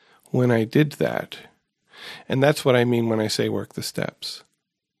steps. When I did that, and that's what I mean when I say work the steps,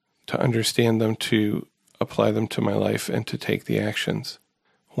 to understand them, to apply them to my life, and to take the actions.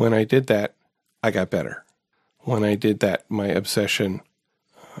 When I did that, I got better. When I did that, my obsession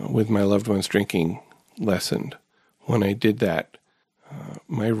with my loved ones drinking lessened. When I did that,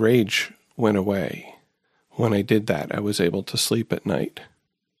 my rage went away. When I did that, I was able to sleep at night.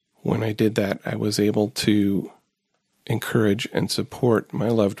 When I did that, I was able to encourage and support my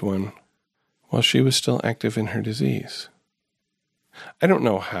loved one while she was still active in her disease. I don't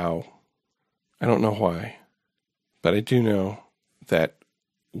know how. I don't know why. But I do know that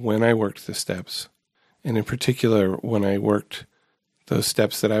when I worked the steps, and in particular when I worked those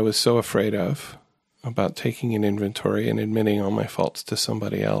steps that I was so afraid of, about taking an inventory and admitting all my faults to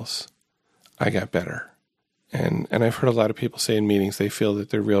somebody else, I got better. And I've heard a lot of people say in meetings they feel that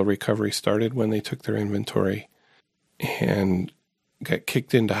their real recovery started when they took their inventory and got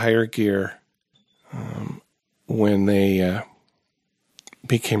kicked into higher gear when they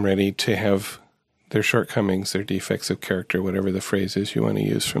became ready to have their shortcomings, their defects of character, whatever the phrase is you want to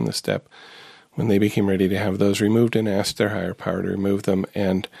use from the step, when they became ready to have those removed and asked their higher power to remove them,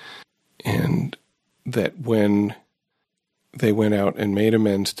 and that when they went out and made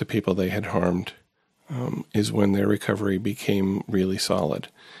amends to people they had harmed, is when their recovery became really solid.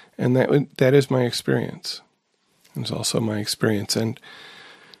 And that is my experience. It's also my experience. And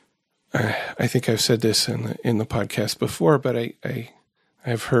I think I've said this in the podcast before, but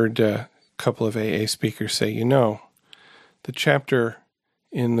I've heard a couple of AA speakers say, the chapter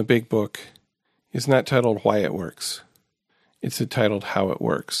in the big book is not titled Why It Works. It's titled How It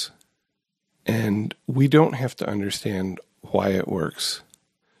Works. And we don't have to understand why it works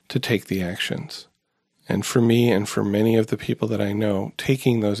to take the actions. And for me and for many of the people that I know,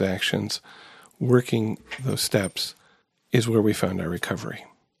 taking those actions, working those steps, is where we found our recovery.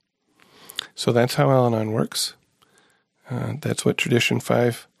 So that's how Al-Anon works. That's what Tradition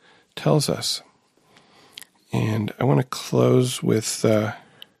 5 tells us. And I want to close with a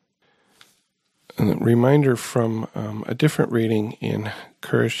reminder from a different reading in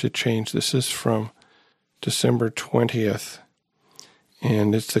Courage to Change. This is from December 20th,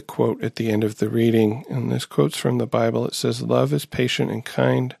 and it's the quote at the end of the reading. And this quote's from the Bible. It says, "Love is patient and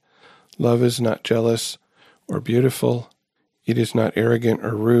kind. Love is not jealous or beautiful. It is not arrogant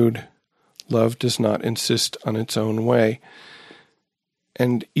or rude. Love does not insist on its own way."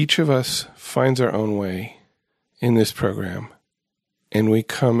 And each of us finds our own way in this program. And we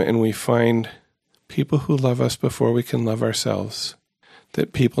come and we find people who love us before we can love ourselves.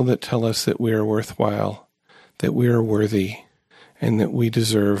 That people that tell us that we are worthwhile, that we are worthy, and that we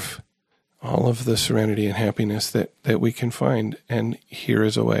deserve all of the serenity and happiness that we can find. And here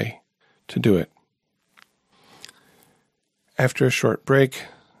is a way to do it. After a short break,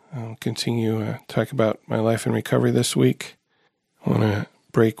 I'll continue talk about my life in recovery this week. I want to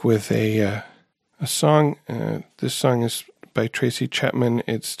break with a song. This song is by Tracy Chapman.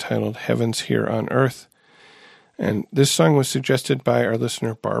 It's titled Heaven's Here on Earth. And this song was suggested by our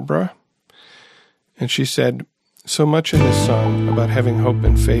listener, Barbara. And she said, "So much in this song about having hope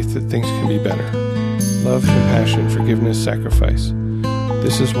and faith that things can be better. Love, compassion, forgiveness, sacrifice.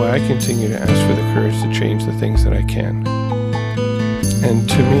 This is why I continue to ask for the courage to change the things that I can." And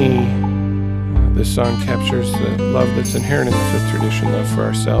to me, this song captures the love that's inherent in the fifth tradition, love for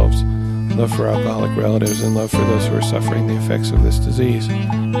ourselves, love for alcoholic relatives, and love for those who are suffering the effects of this disease,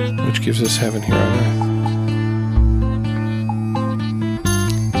 which gives us heaven here on earth.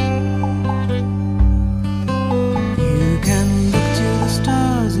 You can look to the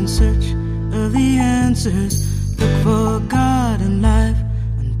stars in search of the answers. Look for God and life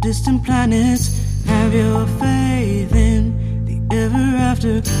on distant planets. Have your faith in the ever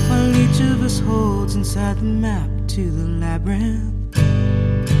after, while each of us holds inside the map to the labyrinth.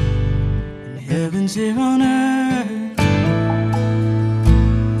 And heaven's here on earth.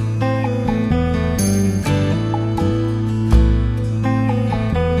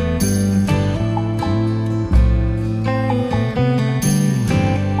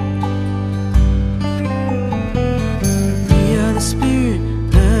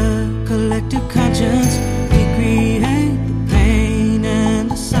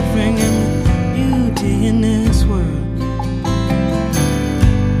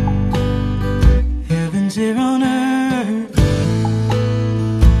 things here on earth.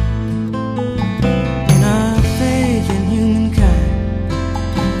 In our faith in humankind,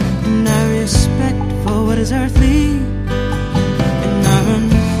 and our respect for what is earthly, and our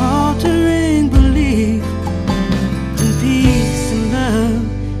unfaltering belief in peace and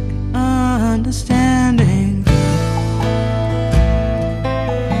love and understanding.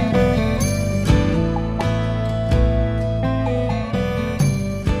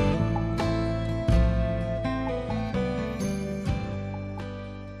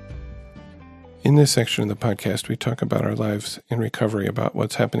 In this section of the podcast, we talk about our lives in recovery, about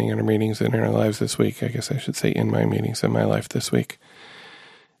what's happening in our meetings and in our lives this week. I guess I should say in my meetings and my life this week.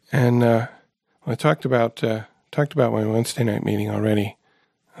 And I talked about my Wednesday night meeting already.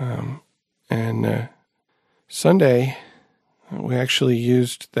 Sunday, we actually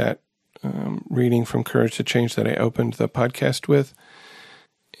used that reading from Courage to Change that I opened the podcast with,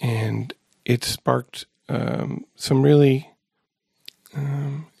 and it sparked some really...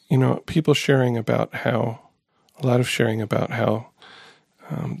 people sharing about how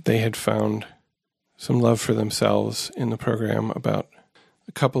they had found some love for themselves in the program. About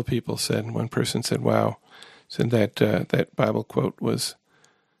a couple of people said, one person said, wow, said that that Bible quote was,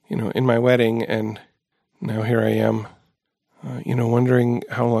 in my wedding, and now here I am, wondering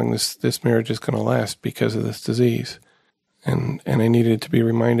how long this marriage is going to last because of this disease. And I needed to be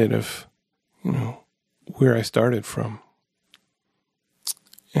reminded of, where I started from.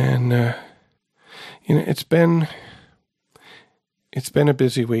 And, it's been a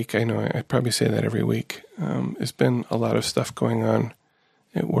busy week. I know I probably say that every week. There's been a lot of stuff going on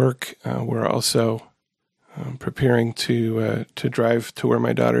at work. We're also preparing to drive to where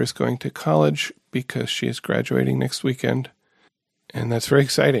my daughter is going to college because she is graduating next weekend. And that's very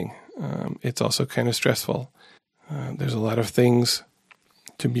exciting. It's also kind of stressful. There's a lot of things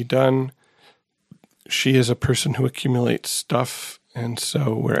to be done. She is a person who accumulates stuff, and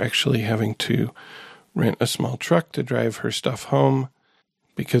so we're actually having to rent a small truck to drive her stuff home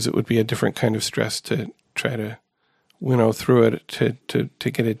because it would be a different kind of stress to try to winnow through it to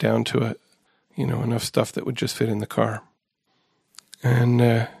get it down to enough stuff that would just fit in the car.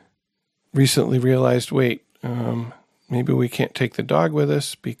 And recently realized, maybe we can't take the dog with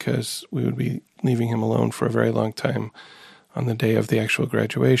us because we would be leaving him alone for a very long time on the day of the actual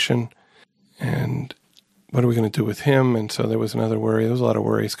graduation. And what are we going to do with him? And so there was another worry. There was a lot of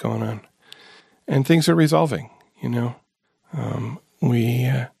worries going on. And things are resolving, I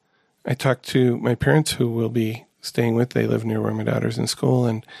talked to my parents who will be staying with. They live near where my daughter's in school,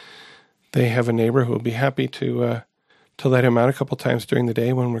 and they have a neighbor who will be happy to let him out a couple times during the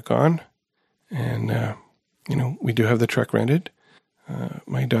day when we're gone. And, we do have the truck rented.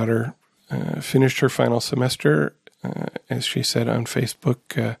 My daughter finished her final semester, as she said on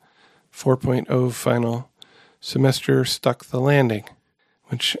Facebook, 4.0 final semester, stuck the landing,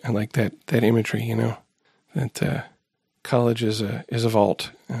 which I like that imagery, that college is a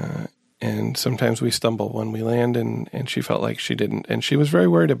vault, and sometimes we stumble when we land, and she felt like she didn't, and she was very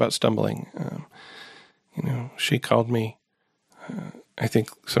worried about stumbling. She called me, I think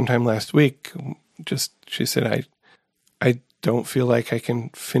sometime last week, she said, I don't feel like I can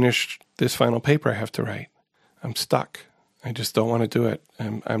finish this final paper I have to write. I'm stuck. I just don't want to do it.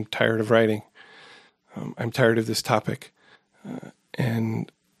 I'm tired of writing. I'm tired of this topic.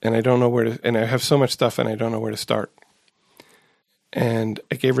 And I don't know where to, and I have so much stuff and I don't know where to start. And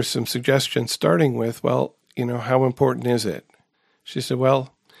I gave her some suggestions, starting with, how important is it? She said,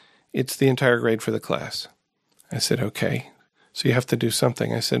 it's the entire grade for the class. I said, okay, so you have to do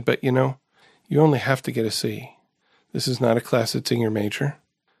something. I said, but you only have to get a C. This is not a class that's in your major.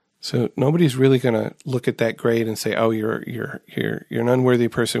 So nobody's really going to look at that grade and say, oh, you're an unworthy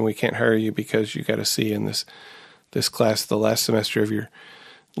person. We can't hire you because you got a C in this class, the last semester of your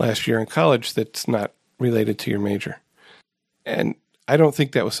last year in college, that's not related to your major. And I don't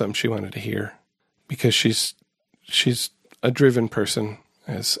think that was something she wanted to hear, because she's a driven person,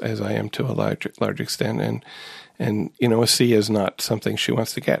 as I am to a large extent, and a C is not something she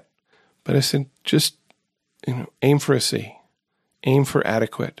wants to get. But I said, just aim for a C. Aim for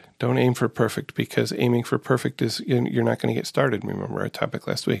adequate. Don't aim for perfect, because aiming for perfect is, you're not going to get started. Remember our topic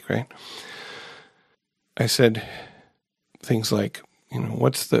last week, right? I said things like,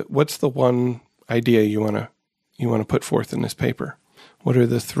 what's the one idea you want to put forth in this paper? What are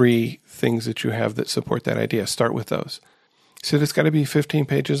the 3 things that you have that support that idea? Start with those. He said, it's got to be 15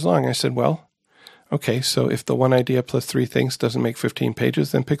 pages long. I said, okay, so if the one idea plus 3 things doesn't make 15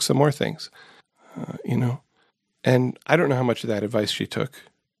 pages, then pick some more things, And I don't know how much of that advice she took.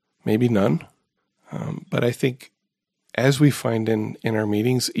 Maybe none. But I think as we find in our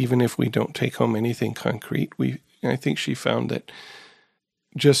meetings, even if we don't take home anything concrete, I think she found that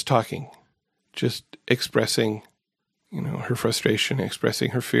just talking, just expressing, her frustration,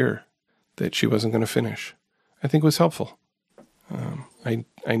 expressing her fear that she wasn't going to finish, I think was helpful.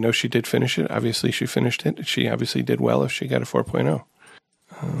 I know she did finish it. Obviously, she finished it. She obviously did well if she got a 4.0.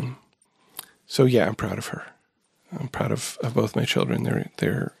 So yeah, I'm proud of her. I'm proud of both my children.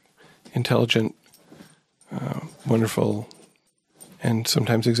 They're intelligent, wonderful, and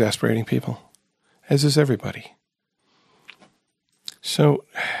sometimes exasperating people, as is everybody. So,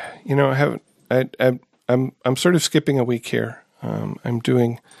 I'm sort of skipping a week here. I'm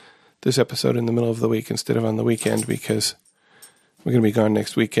doing this episode in the middle of the week instead of on the weekend because we're going to be gone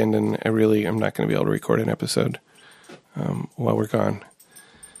next weekend, and I'm not going to be able to record an episode while we're gone.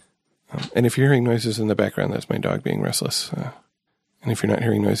 And if you're hearing noises in the background, that's my dog being restless. And if you're not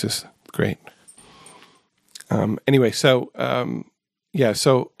hearing noises, great. Anyway, so I'm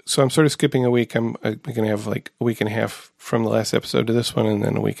sort of skipping a week. I'm going to have like a week and a half from the last episode to this one, and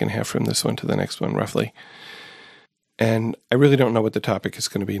then a week and a half from this one to the next one, roughly. And I really don't know what the topic is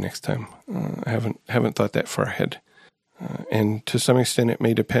going to be next time. I haven't thought that far ahead. And to some extent, it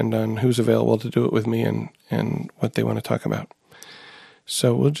may depend on who's available to do it with me and what they want to talk about.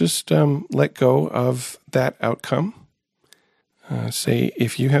 So we'll just let go of that outcome. Say,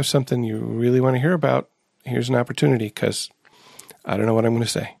 if you have something you really want to hear about, here's an opportunity, because I don't know what I'm going to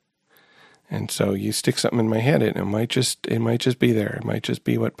say. And so you stick something in my head, and it might just be there. It might just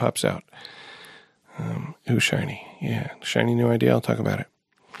be what pops out. Ooh, shiny. Yeah, shiny new idea. I'll talk about it.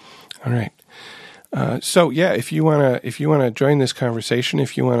 All right. So yeah, if you wanna join this conversation,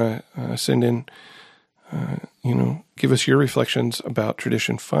 if you wanna send in, give us your reflections about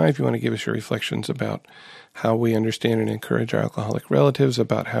Tradition 5. You want to give us your reflections about how we understand and encourage our alcoholic relatives,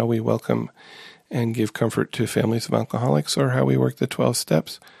 about how we welcome and give comfort to families of alcoholics, or how we work the 12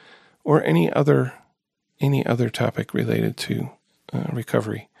 steps, or any other topic related to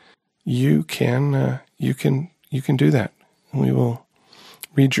recovery. You can do that. We will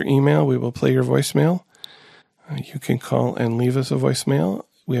read your email. We will play your voicemail. You can call and leave us a voicemail.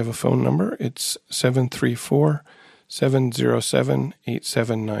 We have a phone number. It's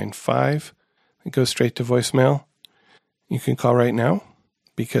 734-707-8795. It goes straight to voicemail. You can call right now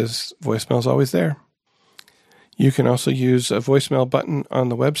because voicemail is always there. You can also use a voicemail button on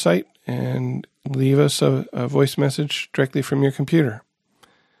the website and leave us a voice message directly from your computer.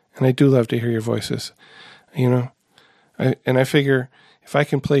 And I do love to hear your voices. I figure if I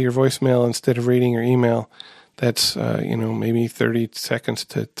can play your voicemail instead of reading your email, that's, maybe 30 seconds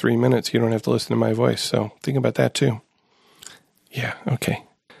to 3 minutes. You don't have to listen to my voice. So think about that too. Yeah, okay.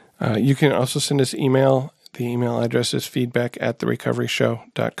 You can also send us email. The email address is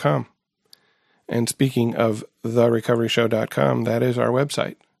feedback@therecoveryshow.com. And speaking of therecoveryshow.com, that is our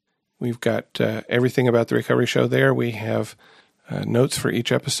website. We've got everything about The Recovery Show there. We have notes for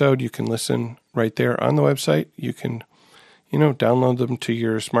each episode. You can listen right there on the website. You can download them to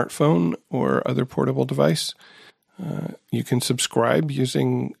your smartphone or other portable device. You can subscribe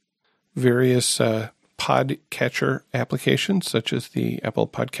using various podcatcher applications, such as the Apple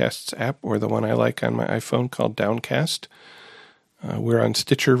Podcasts app, or the one I like on my iPhone called Downcast. We're on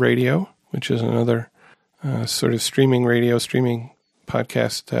Stitcher Radio, which is another sort of streaming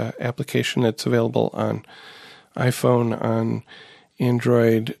podcast application that's available on iPhone, on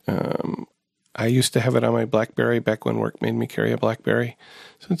Android. I used to have it on my BlackBerry back when work made me carry a BlackBerry.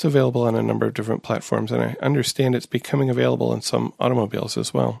 So it's available on a number of different platforms, and I understand it's becoming available in some automobiles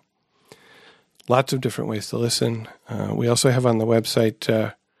as well. Lots of different ways to listen. We also have on the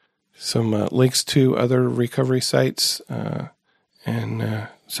website some links to other recovery sites, and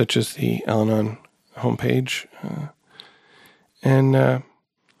such as the Al-Anon homepage.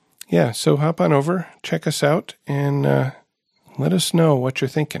 So hop on over, check us out, and let us know what you're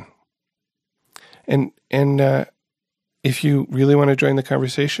thinking. And if you really want to join the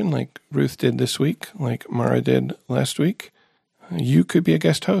conversation, like Ruth did this week, like Mara did last week, you could be a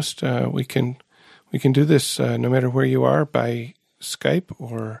guest host. We can do this no matter where you are, by Skype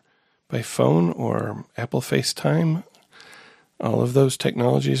or by phone or Apple FaceTime. All of those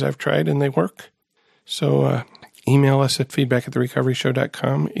technologies I've tried and they work. So email us at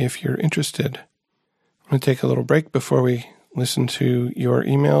feedback@therecoveryshow.com if you're interested. I'm going to take a little break before we listen to your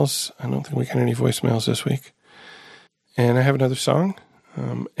emails. I don't think we got any voicemails this week. And I have another song.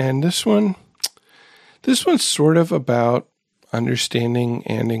 And this one's sort of about understanding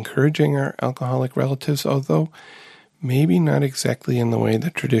and encouraging our alcoholic relatives, although maybe not exactly in the way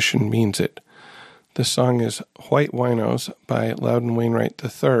that tradition means it. The song is White Winos by Loudon Wainwright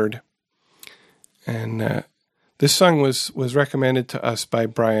III. And This song was recommended to us by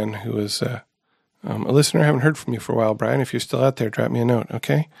Brian, who is a listener. I haven't heard from you for a while, Brian. If you're still out there, drop me a note,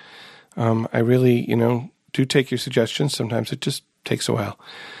 okay? I really, do take your suggestions. Sometimes it just takes a while.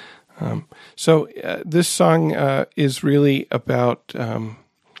 So this song is really about,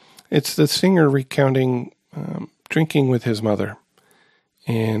 it's the singer recounting drinking with his mother.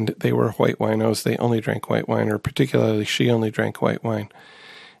 And they were white winos. They only drank white wine, or particularly she only drank white wine.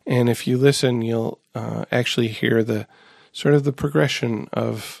 And if you listen, you'll actually hear the sort of the progression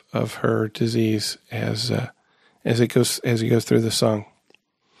of her disease as he goes through the song.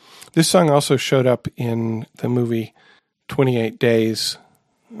 This song also showed up in the movie 28 Days,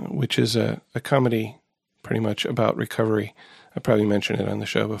 which is a comedy pretty much about recovery. I probably mentioned it on the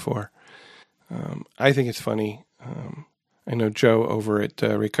show before. I think it's funny. I know Joe over at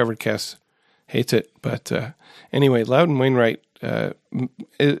Recovered Cast hates it, but anyway, Loudon Wainwright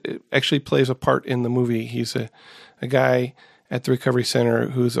actually plays a part in the movie. He's a guy at the recovery center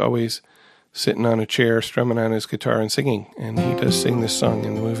who's always sitting on a chair, strumming on his guitar and singing, and he does sing this song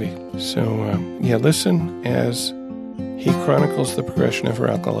in the movie. So, listen as he chronicles the progression of her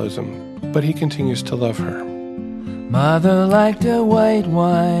alcoholism, but he continues to love her. Mother liked a white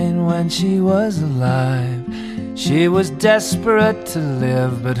wine when she was alive. She was desperate to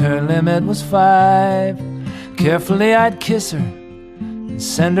live, but her limit was 5. Carefully I'd kiss her and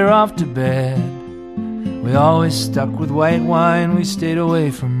send her off to bed. We always stuck with white wine, we stayed away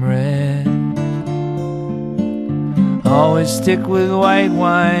from red. Always stick with white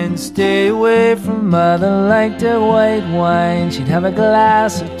wine, stay away from mother. Liked her white wine, she'd have a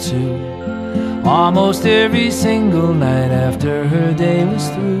glass or two almost every single night after her day was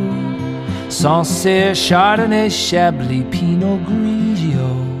through. Sancerre, Chardonnay, Chablis, Pinot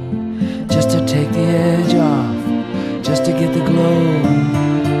Grigio, just to take the edge off, just to get the glow.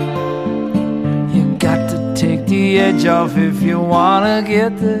 You got to take the edge off if you wanna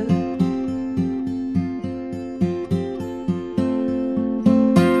get the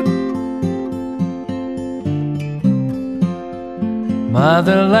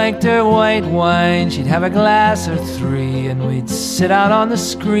Mother liked her white wine, she'd have a glass or 3, and we'd sit out on the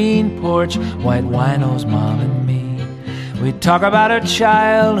screen porch, white winos, Mom and me. We'd talk about her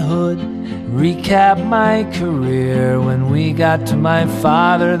childhood, recap my career. When we got to my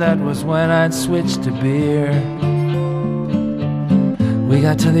father, that was when I'd switch to beer. We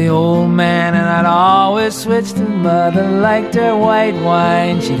got to the old man and I'd always switch to mother. Liked her white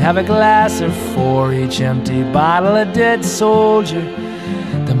wine, she'd have a glass or 4, each empty bottle a dead soldier.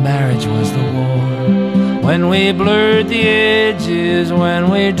 The marriage was the war. When we blurred the edges, when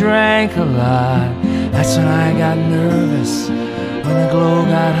we drank a lot, that's when I got nervous, when the glow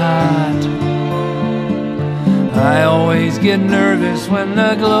got hot. I always get nervous when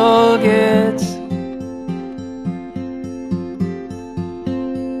the glow gets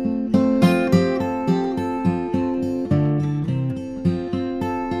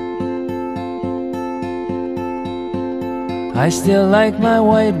I still like my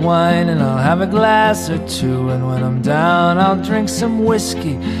white wine, and I'll have a glass or 2. And when I'm down, I'll drink some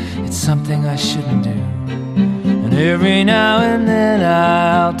whiskey. It's something I shouldn't do. And every now and then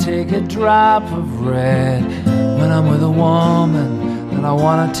I'll take a drop of red when I'm with a woman that I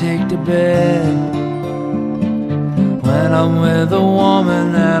want to take to bed. When I'm with a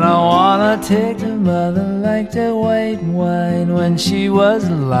woman that I want to take to mother. Liked her white wine when she was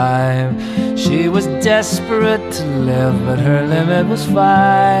alive. She was desperate to live, but her limit was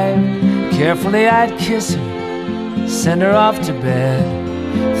 5. Carefully I'd kiss her, send her off to bed.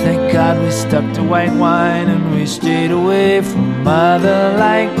 Thank God we stuck to white wine, and we stayed away from mother.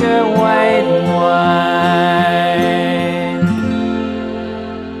 Liked her white wine.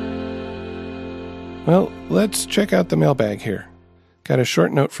 Well, let's check out the mailbag here. Got a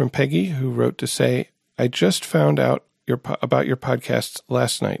short note from Peggy, who wrote to say, I just found out about your podcasts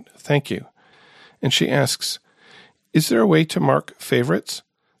last night. Thank you. And she asks, is there a way to mark favorites?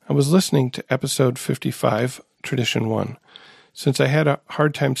 I was listening to episode 55, Tradition 1. Since I had a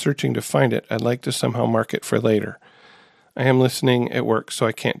hard time searching to find it, I'd like to somehow mark it for later. I am listening at work, so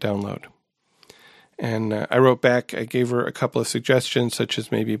I can't download. And I wrote back, I gave her a couple of suggestions, such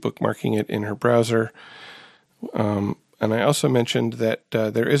as maybe bookmarking it in her browser. And I also mentioned that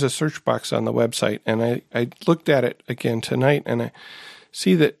there is a search box on the website, and I looked at it again tonight, and I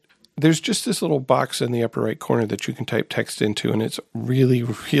see that there's just this little box in the upper right corner that you can type text into, and it's really,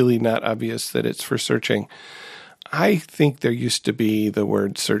 really not obvious that it's for searching. I think there used to be the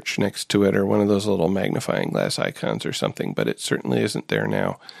word search next to it, or one of those little magnifying glass icons or something, but it certainly isn't there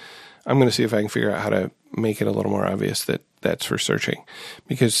now. I'm going to see if I can figure out how to make it a little more obvious that that's for searching.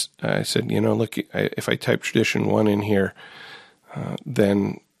 Because I said, look, if I type Tradition 1 in here,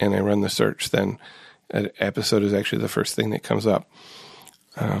 and I run the search, then an episode is actually the first thing that comes up.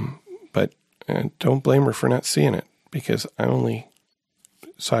 But don't blame her for not seeing it, because I only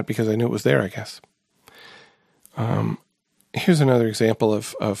saw it because I knew it was there, I guess. Here's another example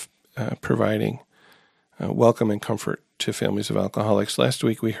of providing welcome and comfort to families of alcoholics. Last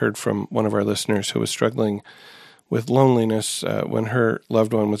week we heard from one of our listeners who was struggling with loneliness when her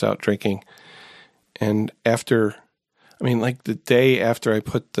loved one was out drinking. And the day after I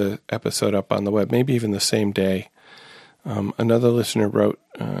put the episode up on the web, maybe even the same day, another listener wrote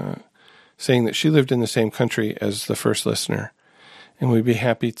saying that she lived in the same country as the first listener, and we'd be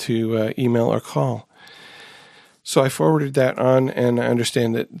happy to email or call. So I forwarded that on, and I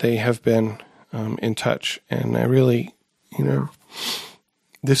understand that they have been in touch. And I really,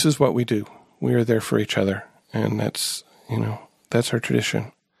 this is what we do. We are there for each other, and that's our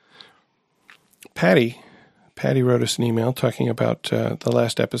tradition. Patty wrote us an email talking about the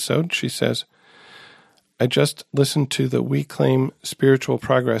last episode. She says, I just listened to the We Claim Spiritual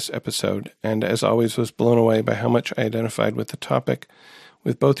Progress episode, and as always was blown away by how much I identified with the topic,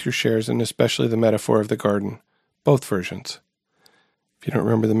 with both your shares, and especially the metaphor of the garden, both versions. If you don't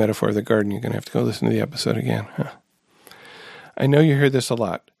remember the metaphor of the garden, you're going to have to go listen to the episode again. I know you hear this a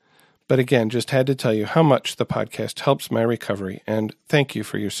lot, but again, just had to tell you how much the podcast helps my recovery, and thank you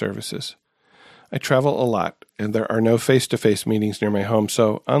for your services. I travel a lot, and there are no face-to-face meetings near my home,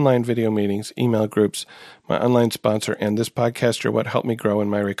 so online video meetings, email groups, my online sponsor, and this podcast are what helped me grow in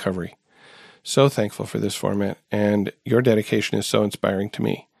my recovery. So thankful for this format, and your dedication is so inspiring to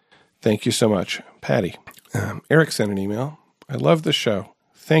me. Thank you so much, Patty. Eric sent an email. I love the show.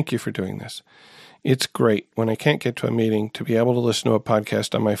 Thank you for doing this. It's great when I can't get to a meeting to be able to listen to a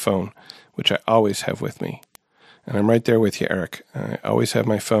podcast on my phone, which I always have with me. And I'm right there with you, Eric. I always have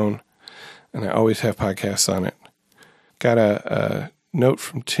my phone, and I always have podcasts on it. Got a note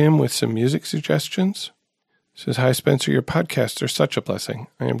from Tim with some music suggestions. Says, hi, Spencer, your podcasts are such a blessing.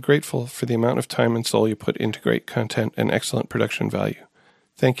 I am grateful for the amount of time and soul you put into great content and excellent production value.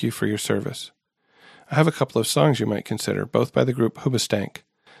 Thank you for your service. I have a couple of songs you might consider, both by the group Hoobastank.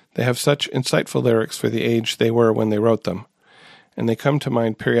 They have such insightful lyrics for the age they were when they wrote them, and they come to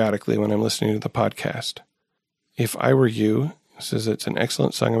mind periodically when I'm listening to the podcast. If I Were You says it's an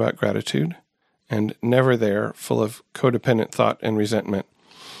excellent song about gratitude, and Never There, full of codependent thought and resentment.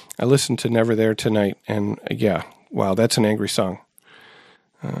 I listened to Never There tonight, and wow, that's an angry song.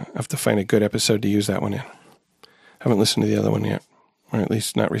 I have to find a good episode to use that one in. Haven't listened to the other one yet, or at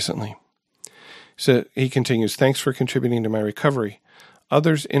least not recently. So he continues, thanks for contributing to my recovery.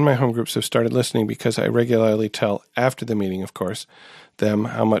 Others in my home groups have started listening because I regularly tell, after the meeting, of course, them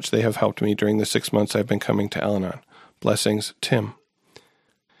how much they have helped me during the 6 months I've been coming to Al-Anon. Blessings, Tim.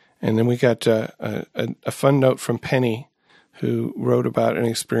 And then we got a fun note from Penny, who wrote about an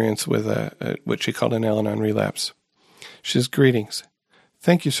experience with what she called an Al-Anon relapse. She says, greetings.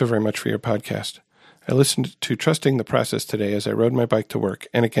 Thank you so very much for your podcast. I listened to Trusting the Process today as I rode my bike to work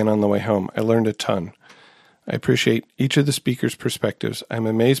and again on the way home. I learned a ton. I appreciate each of the speakers' perspectives. I'm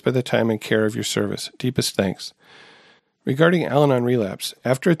amazed by the time and care of your service. Deepest thanks. Regarding Al-Anon relapse,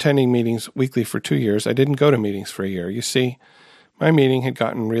 after attending meetings weekly for 2 years, I didn't go to meetings for a year. You see, my meeting had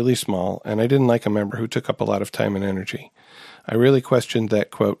gotten really small, and I didn't like a member who took up a lot of time and energy. I really questioned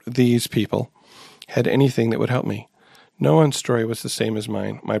that, quote, these people had anything that would help me. No one's story was the same as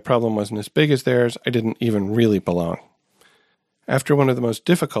mine. My problem wasn't as big as theirs. I didn't even really belong. After one of the most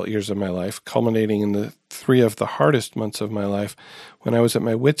difficult years of my life, culminating in the 3 of the hardest months of my life, when I was at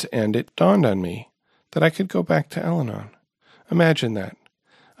my wit's end, it dawned on me that I could go back to Al-Anon. Imagine that.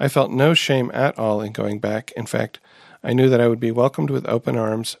 I felt no shame at all in going back. In fact, I knew that I would be welcomed with open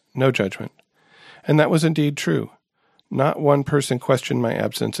arms, no judgment. And that was indeed true. Not one person questioned my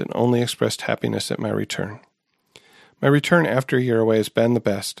absence and only expressed happiness at my return. My return after a year away has been the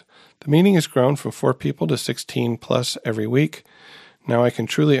best. The meeting has grown from 4 people to 16 plus every week. Now I can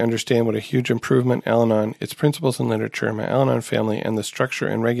truly understand what a huge improvement Al-Anon, its principles and literature, my Al-Anon family, and the structure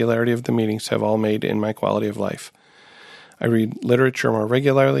and regularity of the meetings have all made in my quality of life. I read literature more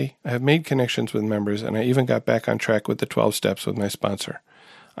regularly, I have made connections with members, and I even got back on track with the 12 steps with my sponsor.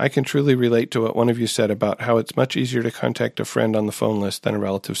 I can truly relate to what one of you said about how it's much easier to contact a friend on the phone list than a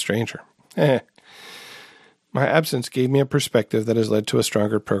relative stranger. My absence gave me a perspective that has led to a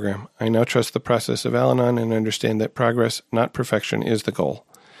stronger program. I now trust the process of Al-Anon and understand that progress, not perfection, is the goal.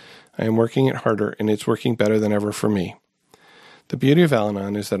 I am working it harder, and it's working better than ever for me. The beauty of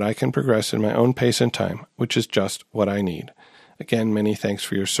Al-Anon is that I can progress in my own pace and time, which is just what I need. Again, many thanks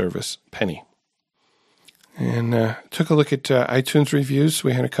for your service, Penny. And took a look at iTunes reviews.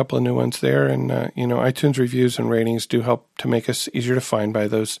 We had a couple of new ones there. And, iTunes reviews and ratings do help to make us easier to find by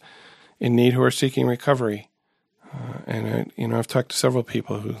those in need who are seeking recovery. I've talked to several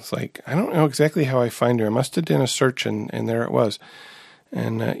people who's like, I don't know exactly how I find her. I must have done a search, and there it was.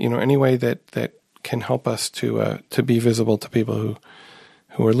 And, any way that can help us to be visible to people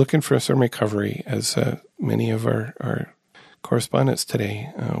who are looking for some recovery, as many of our correspondents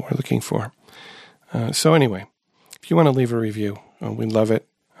today were looking for. So anyway, if you want to leave a review, we'd love it.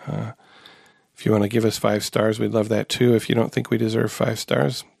 If you want to give us 5 stars, we'd love that too. If you don't think we deserve 5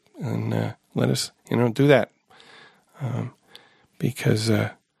 stars, and let us, do that. Because,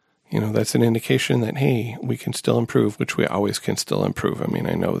 that's an indication that, hey, we can still improve, which we always can still improve. I mean,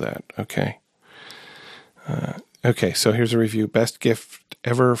 I know that. Okay. Okay, so here's a review. Best gift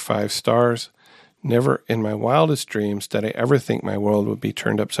ever, 5 stars. Never in my wildest dreams did I ever think my world would be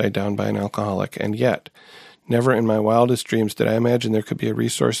turned upside down by an alcoholic, and yet, never in my wildest dreams did I imagine there could be a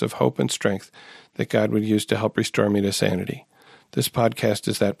resource of hope and strength that God would use to help restore me to sanity. This podcast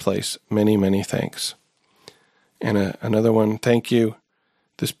is that place. Many, many thanks. And another one, thank you.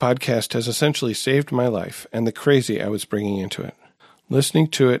 This podcast has essentially saved my life and the crazy I was bringing into it. Listening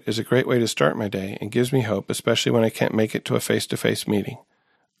to it is a great way to start my day and gives me hope, especially when I can't make it to a face-to-face meeting.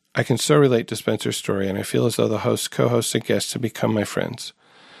 I can so relate to Spencer's story, and I feel as though the hosts, co-hosts, and guests have become my friends.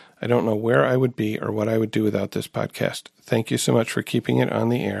 I don't know where I would be or what I would do without this podcast. Thank you so much for keeping it on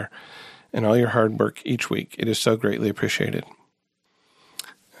the air and all your hard work each week. It is so greatly appreciated.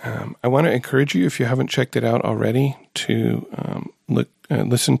 I want to encourage you, if you haven't checked it out already, to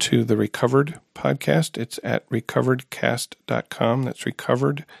listen to the Recovered podcast. It's at recoveredcast.com. That's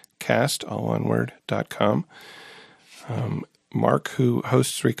recoveredcast, all one word, .com. Mark, who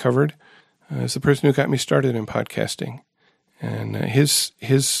hosts Recovered, is the person who got me started in podcasting. And his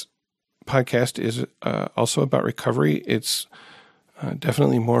podcast is also about recovery. It's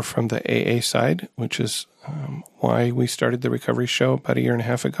definitely more from the AA side, which is why we started the Recovery Show about 1.5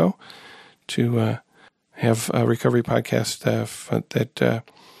 years ago, to have a recovery podcast that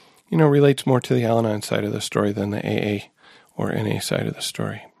relates more to the Al-Anon side of the story than the AA or NA side of the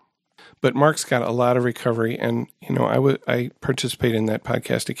story. But Mark's got a lot of recovery, and I participate in that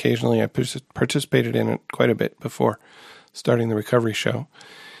podcast occasionally. I participated in it quite a bit before starting the Recovery Show.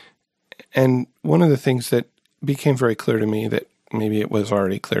 And one of the things that became very clear to me, that maybe it was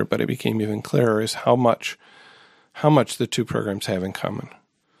already clear, but it became even clearer, is how much the two programs have in common.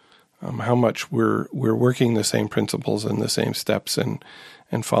 How much we're working the same principles and the same steps and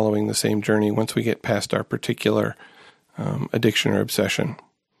following the same journey once we get past our particular addiction or obsession.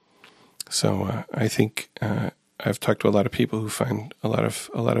 So I think I've talked to a lot of people who find a lot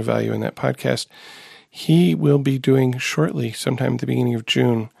of value in that podcast. He will be doing shortly, sometime at the beginning of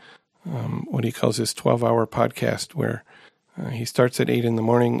June, what he calls his 12-hour podcast, where he starts at 8 in the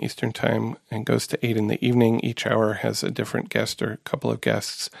morning Eastern Time and goes to 8 in the evening. Each hour has a different guest or a couple of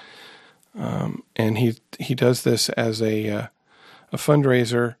guests. And he does this as a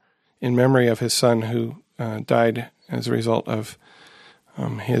fundraiser in memory of his son who died as a result of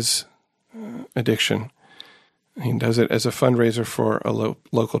his addiction. He does it as a fundraiser for a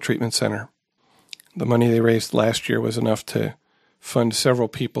local treatment center. The money they raised last year was enough to fund several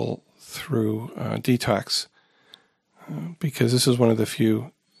people through detox, because this is one of the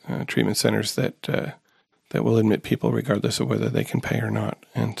few treatment centers that will admit people regardless of whether they can pay or not.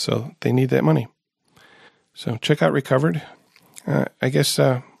 And so they need that money. So check out Recovered. I guess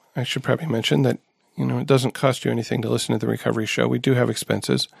I should probably mention that, it doesn't cost you anything to listen to the Recovery Show. We do have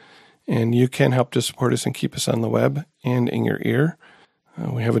expenses, and you can help to support us and keep us on the web and in your ear.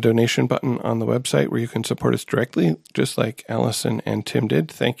 We have a donation button on the website where you can support us directly, just like Allison and Tim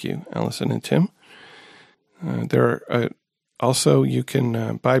did. Thank you, Allison and Tim. Also, you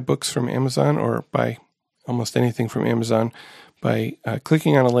can buy books from Amazon or buy almost anything from Amazon by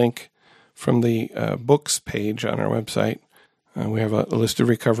clicking on a link from the books page on our website. We have a list of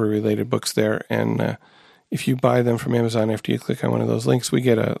recovery-related books there, and if you buy them from Amazon after you click on one of those links, we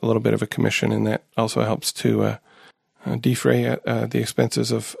get a little bit of a commission, and that also helps to defray the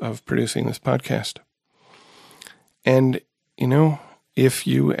expenses of producing this podcast. And, if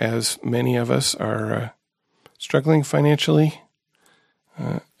you, as many of us, are struggling financially,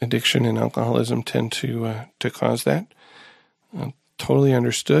 addiction and alcoholism tend to cause that. Totally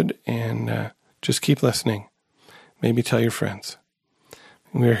understood, and just keep listening. Maybe tell your friends.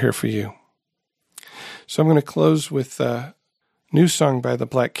 We're here for you. So I'm going to close with a new song by the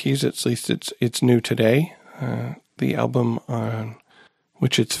Black Keys. At least it's new today. The album on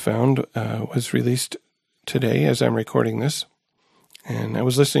which it's found was released today as I'm recording this. And I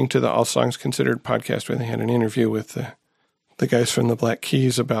was listening to the All Songs Considered podcast where they had an interview with the guys from the Black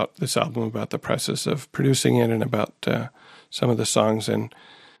Keys about this album, about the process of producing it and about some of the songs. And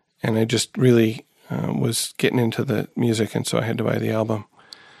I just really was getting into the music, and so I had to buy the album.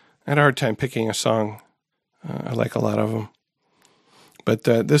 I had a hard time picking a song. I like a lot of them. But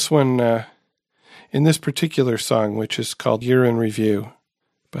this one, in this particular song, which is called Year in Review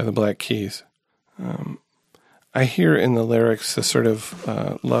by the Black Keys, I hear in the lyrics the sort of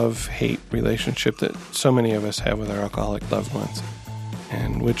love-hate relationship that so many of us have with our alcoholic loved ones,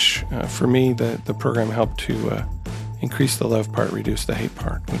 and which, for me, the program helped to increase the love part, reduce the hate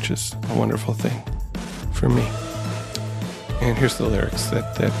part, which is a wonderful thing for me. And here's the lyrics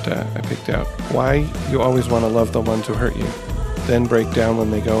that I picked out. Why you always want to love the ones who hurt you, then break down when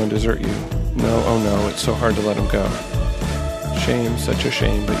they go and desert you. No, oh no, it's so hard to let them go. Shame, such a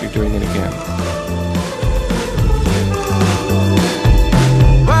shame, but you're doing it again.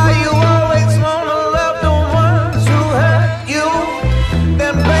 Why you always want to love the ones who hurt you,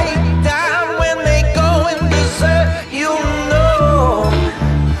 then break down when they go and desert you. No,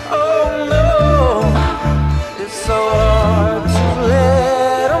 oh no, it's so hard to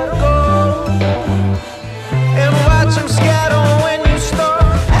let them go, and watch them scatter when you start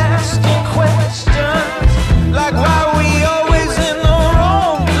asking questions, like why we always in the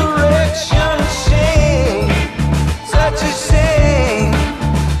wrong direction. Shame, such a shame,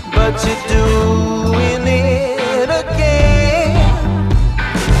 but you're doing it again.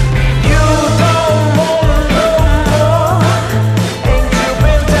 You don't wanna know more. Ain't you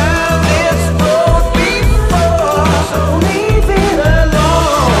been down this road before? So leave it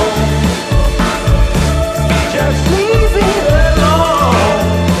alone. Just leave it alone.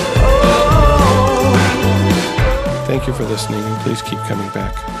 Oh. Thank you for listening, and please keep coming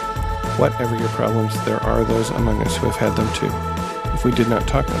back. Whatever your problems, there are those among us who have had them too. If we did not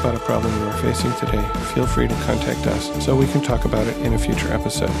talk about a problem you are facing today, feel free to contact us so we can talk about it in a future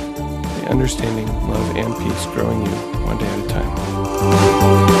episode. May understanding, love, and peace growing you one day at a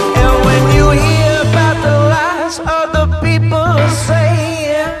time.